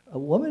 A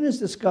woman has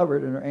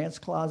discovered in her aunt's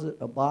closet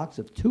a box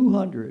of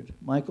 200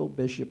 Michael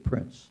Bishop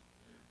prints.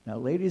 Now,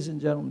 ladies and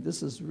gentlemen,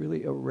 this is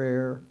really a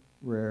rare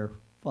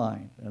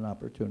find, an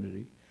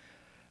opportunity.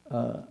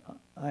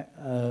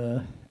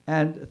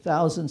 And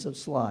thousands of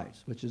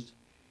slides,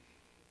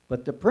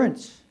 but the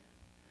prints.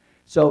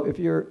 So if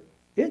you're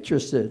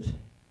interested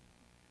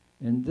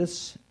in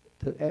this,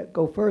 to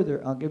go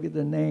further, I'll give you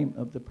the name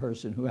of the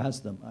person who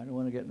has them. I don't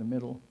want to get in the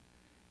middle.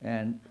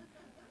 And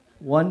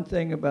one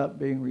thing about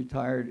being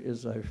retired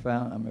is I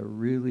found I'm a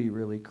really,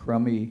 really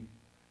crummy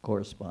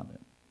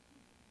correspondent.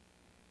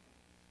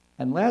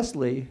 And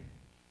lastly,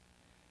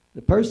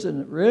 the person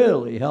that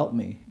really helped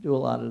me do a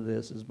lot of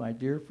this is my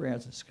dear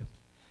Francis.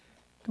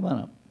 Come on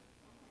up.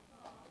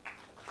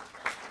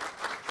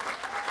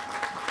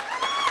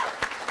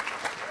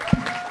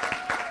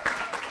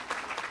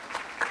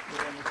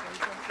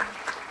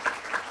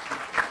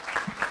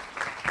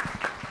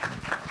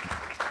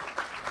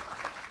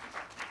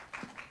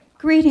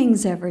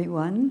 Greetings,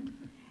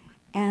 everyone.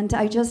 And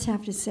I just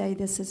have to say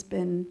this has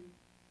been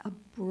a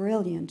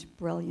brilliant,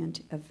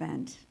 brilliant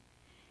event.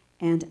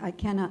 And I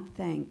cannot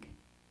thank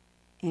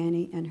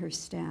Annie and her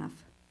staff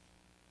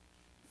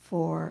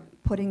for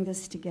putting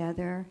this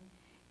together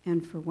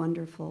and for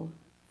wonderful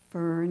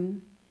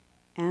Fern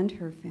and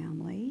her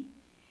family.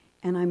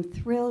 And I'm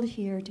thrilled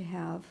here to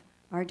have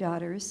our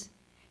daughters,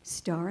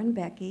 Star and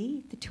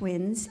Becky, the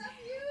twins,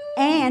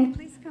 and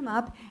please come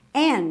up,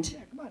 and Yeah,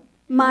 come on.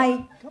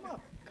 my Come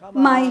up.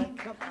 Come My- on.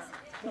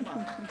 Come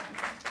on.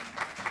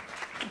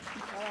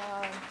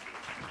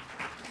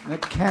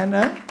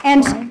 McKenna.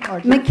 And Klein, are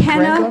you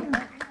McKenna-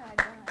 granddaughter?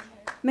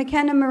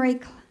 McKenna Marie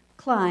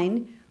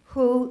Klein,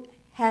 who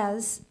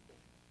has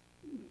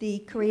the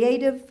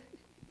creative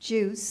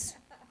juice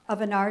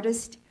of an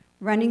artist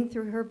running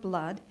through her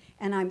blood,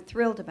 and I'm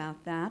thrilled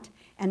about that.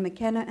 And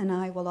McKenna and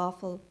I will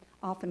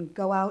often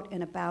go out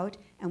and about,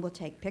 and we'll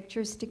take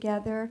pictures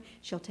together.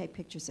 She'll take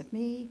pictures of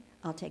me,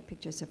 I'll take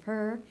pictures of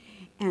her,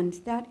 and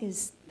that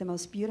is the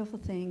most beautiful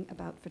thing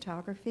about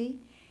photography.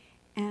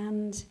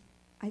 And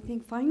I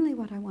think finally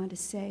what I want to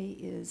say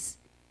is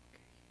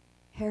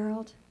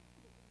Harold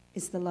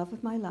is the love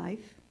of my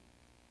life,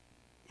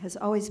 has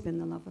always been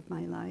the love of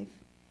my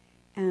life,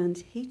 and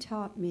he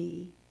taught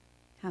me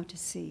how to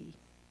see.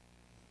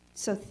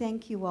 So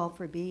thank you all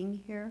for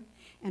being here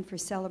and for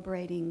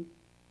celebrating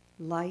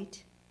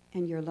light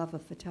and your love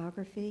of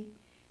photography,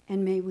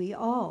 and may we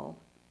all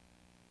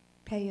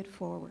pay it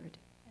forward.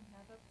 And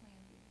have a plan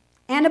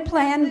B. And a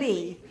plan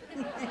B.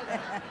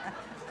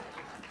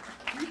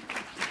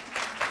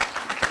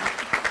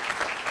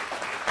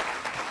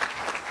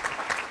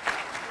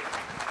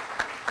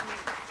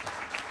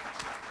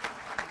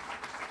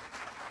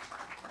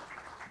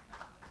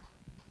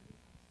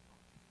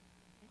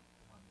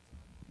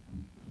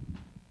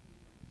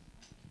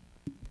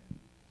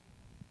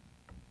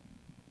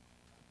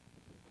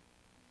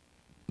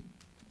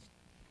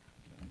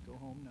 Go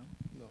home now.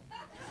 No.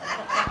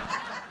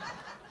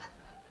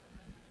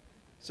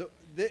 So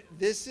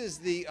this is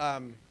the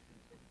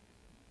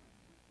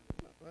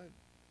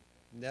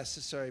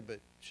necessary but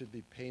should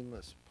be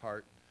painless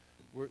part.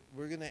 We're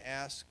going to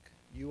ask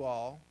you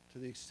all, to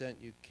the extent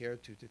you care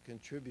to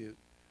contribute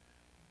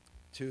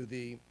to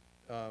the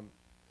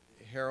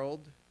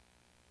Harold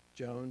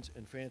Jones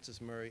and Frances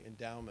Murray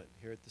Endowment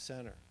here at the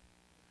center.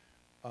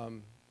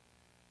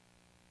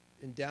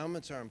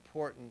 Endowments are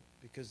important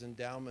because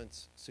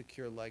endowments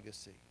secure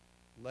legacy.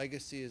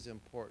 Legacy is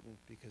important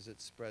because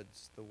it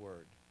spreads the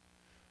word.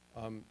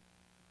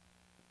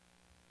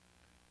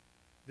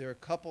 There are a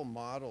couple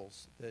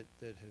models that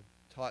have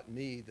taught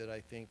me that I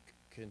think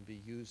can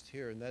be used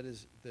here, and that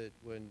is that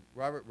when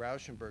Robert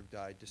Rauschenberg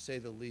died, to say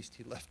the least,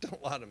 he left a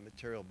lot of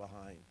material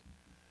behind.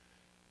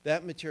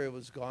 That material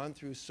was gone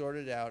through,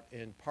 sorted out,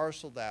 and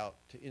parceled out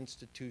to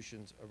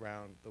institutions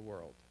around the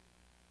world.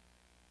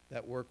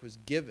 That work was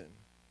given,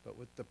 but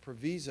with the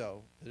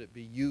proviso that it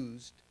be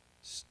used,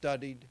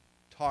 studied,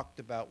 talked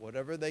about,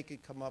 whatever they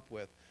could come up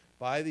with,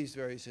 by these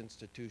various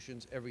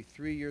institutions every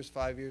 3 years,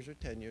 5 years, or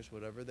 10 years,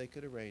 whatever they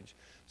could arrange,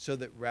 so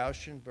that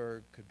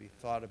Rauschenberg could be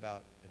thought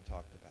about and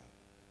talked about.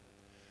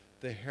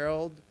 The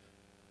Harold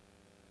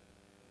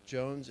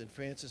Jones and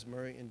Frances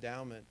Murray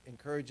Endowment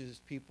encourages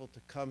people to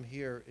come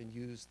here and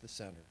use the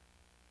center.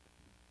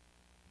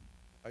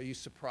 Are you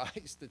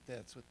surprised that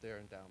that's what their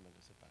endowment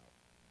is about?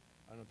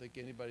 I don't think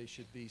anybody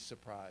should be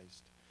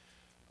surprised.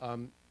 I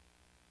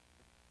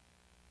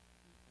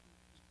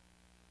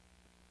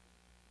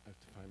have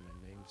to find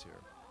my names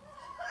here.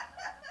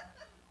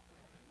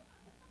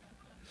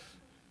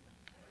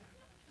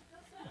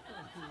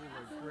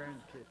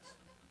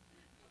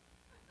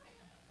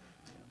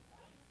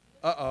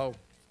 Uh-oh.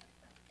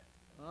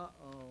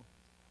 Uh-oh.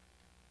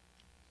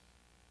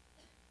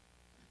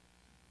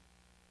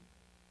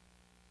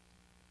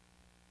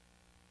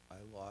 I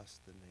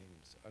lost the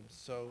names. I'm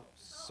so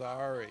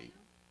sorry.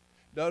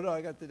 No,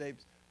 I got the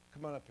names.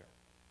 Come on up here.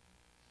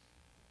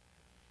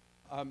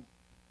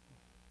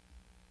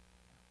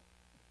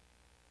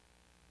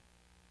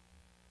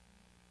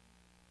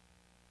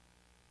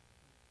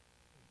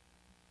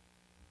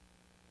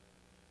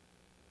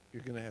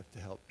 You're going to have to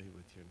help me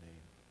with your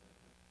name.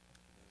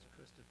 It's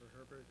Christopher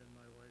Herbert and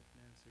my wife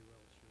Nancy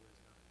Welch, who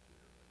is not here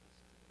with us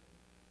today.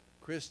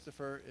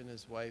 Christopher and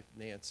his wife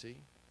Nancy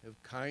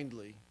have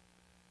kindly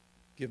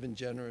given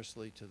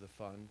generously to the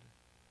fund.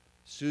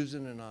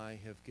 Susan and I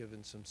have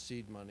given some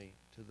seed money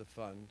to the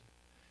fund,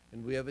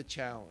 and we have a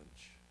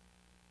challenge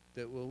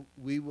that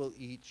we will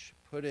each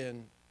put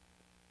in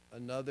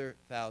another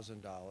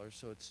 $1,000,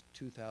 so it's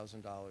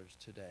 $2,000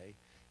 today,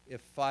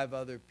 if 5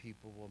 other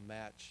people will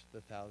match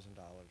the $1,000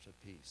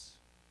 apiece.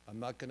 I'm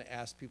not going to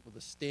ask people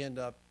to stand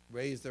up,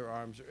 raise their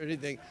arms or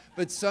anything,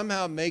 but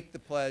somehow make the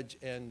pledge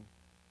and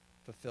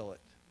fulfill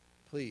it,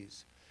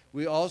 please.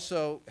 We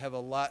also have a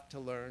lot to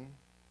learn.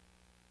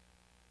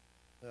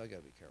 I got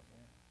to be careful.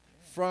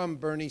 From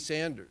Bernie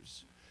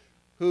Sanders,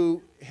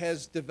 who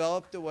has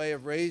developed a way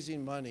of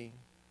raising money.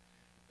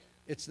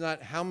 It's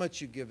not how much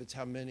you give, it's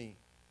how many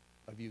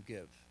of you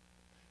give.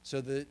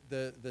 So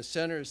the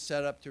center is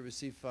set up to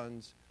receive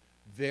funds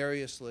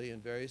variously in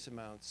various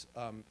amounts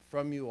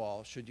from you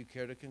all, should you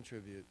care to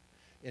contribute.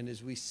 And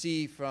as we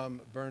see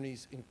from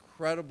Bernie's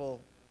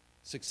incredible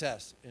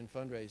success in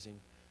fundraising,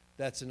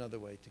 that's another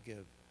way to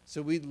give.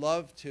 So we'd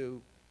love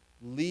to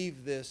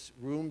leave this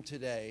room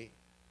today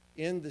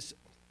in this.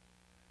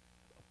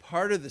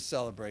 Part of the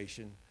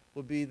celebration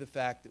will be the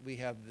fact that we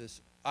have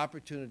this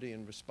opportunity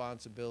and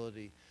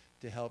responsibility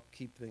to help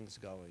keep things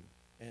going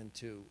and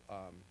to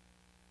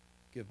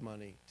give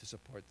money to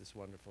support this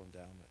wonderful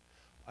endowment.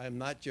 I am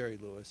not Jerry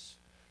Lewis,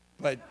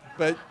 but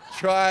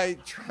try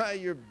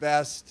your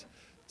best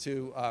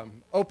to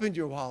open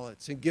your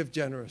wallets and give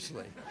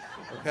generously,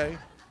 okay?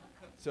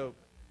 So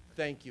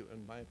thank you,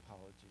 and my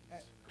apologies.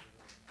 Yes.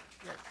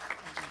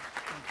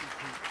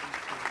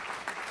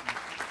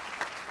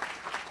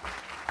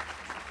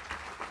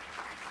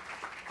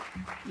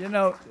 You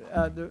know,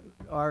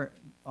 our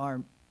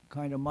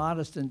kind of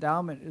modest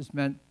endowment is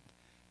meant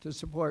to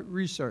support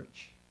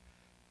research.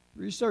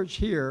 Research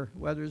here,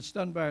 whether it's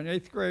done by an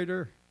 8th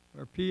grader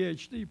or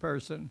PhD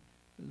person,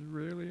 is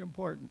really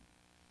important.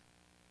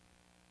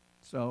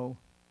 So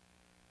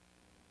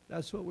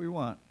that's what we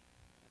want.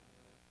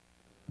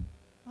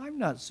 I'm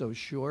not so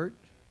short.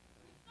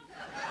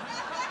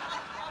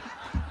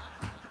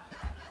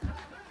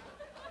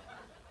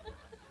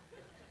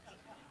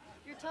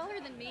 You're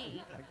taller than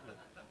me.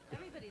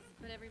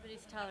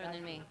 Everybody's taller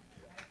than me.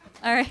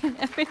 All right.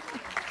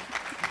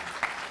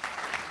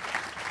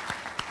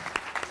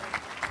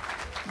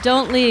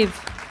 Don't leave.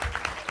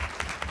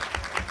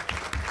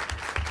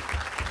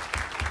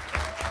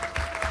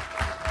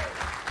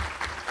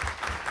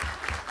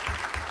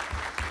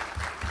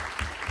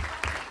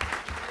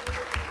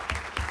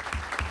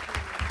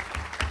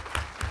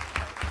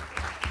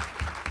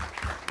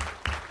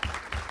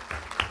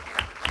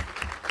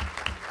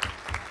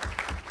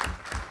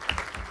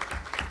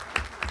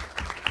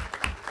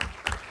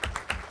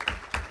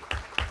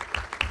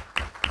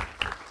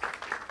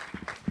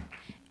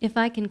 If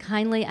I can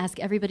kindly ask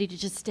everybody to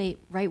just stay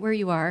right where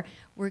you are,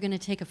 we're going to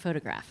take a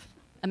photograph.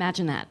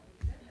 Imagine that.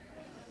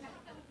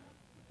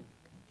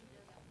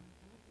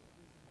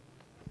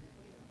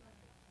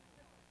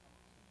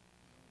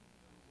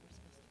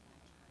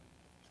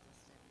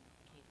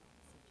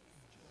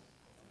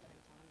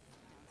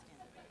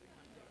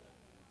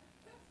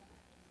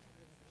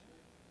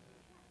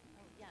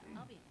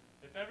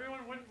 If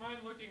everyone wouldn't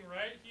mind looking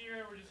right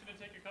here, we're just going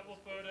to take a couple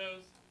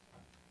photos.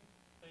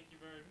 Thank you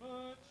very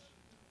much.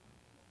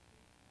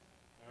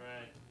 All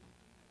right.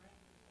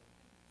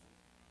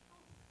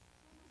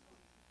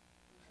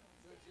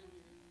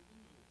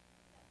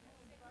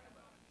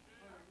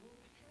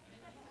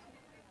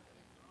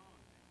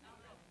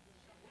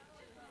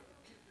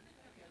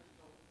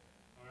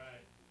 All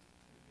right.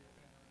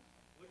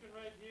 Looking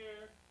right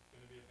here. It's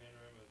going to be a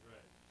panorama of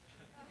red.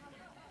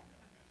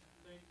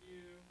 Thank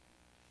you.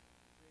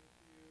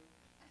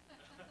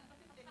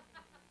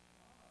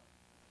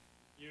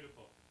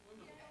 Beautiful.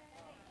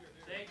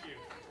 Thank you.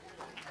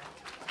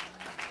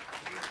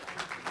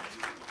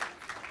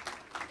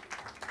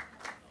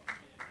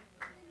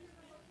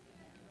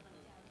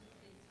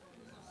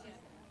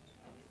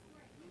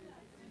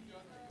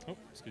 Oh,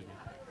 excuse me.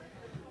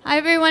 Hi,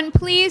 everyone.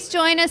 Please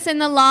join us in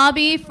the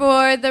lobby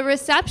for the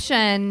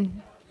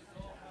reception.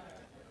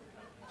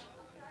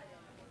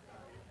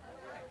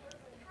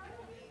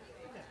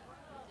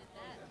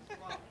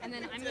 And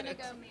then I'm going to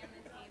go man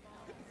the table.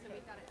 So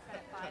we've got it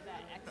set by the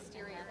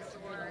exterior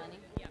door.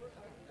 Yep.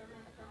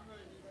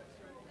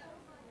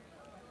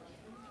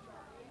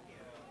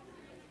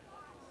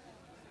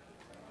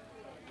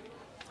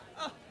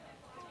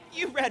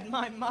 You read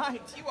my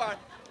mind. You are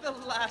the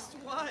last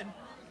one.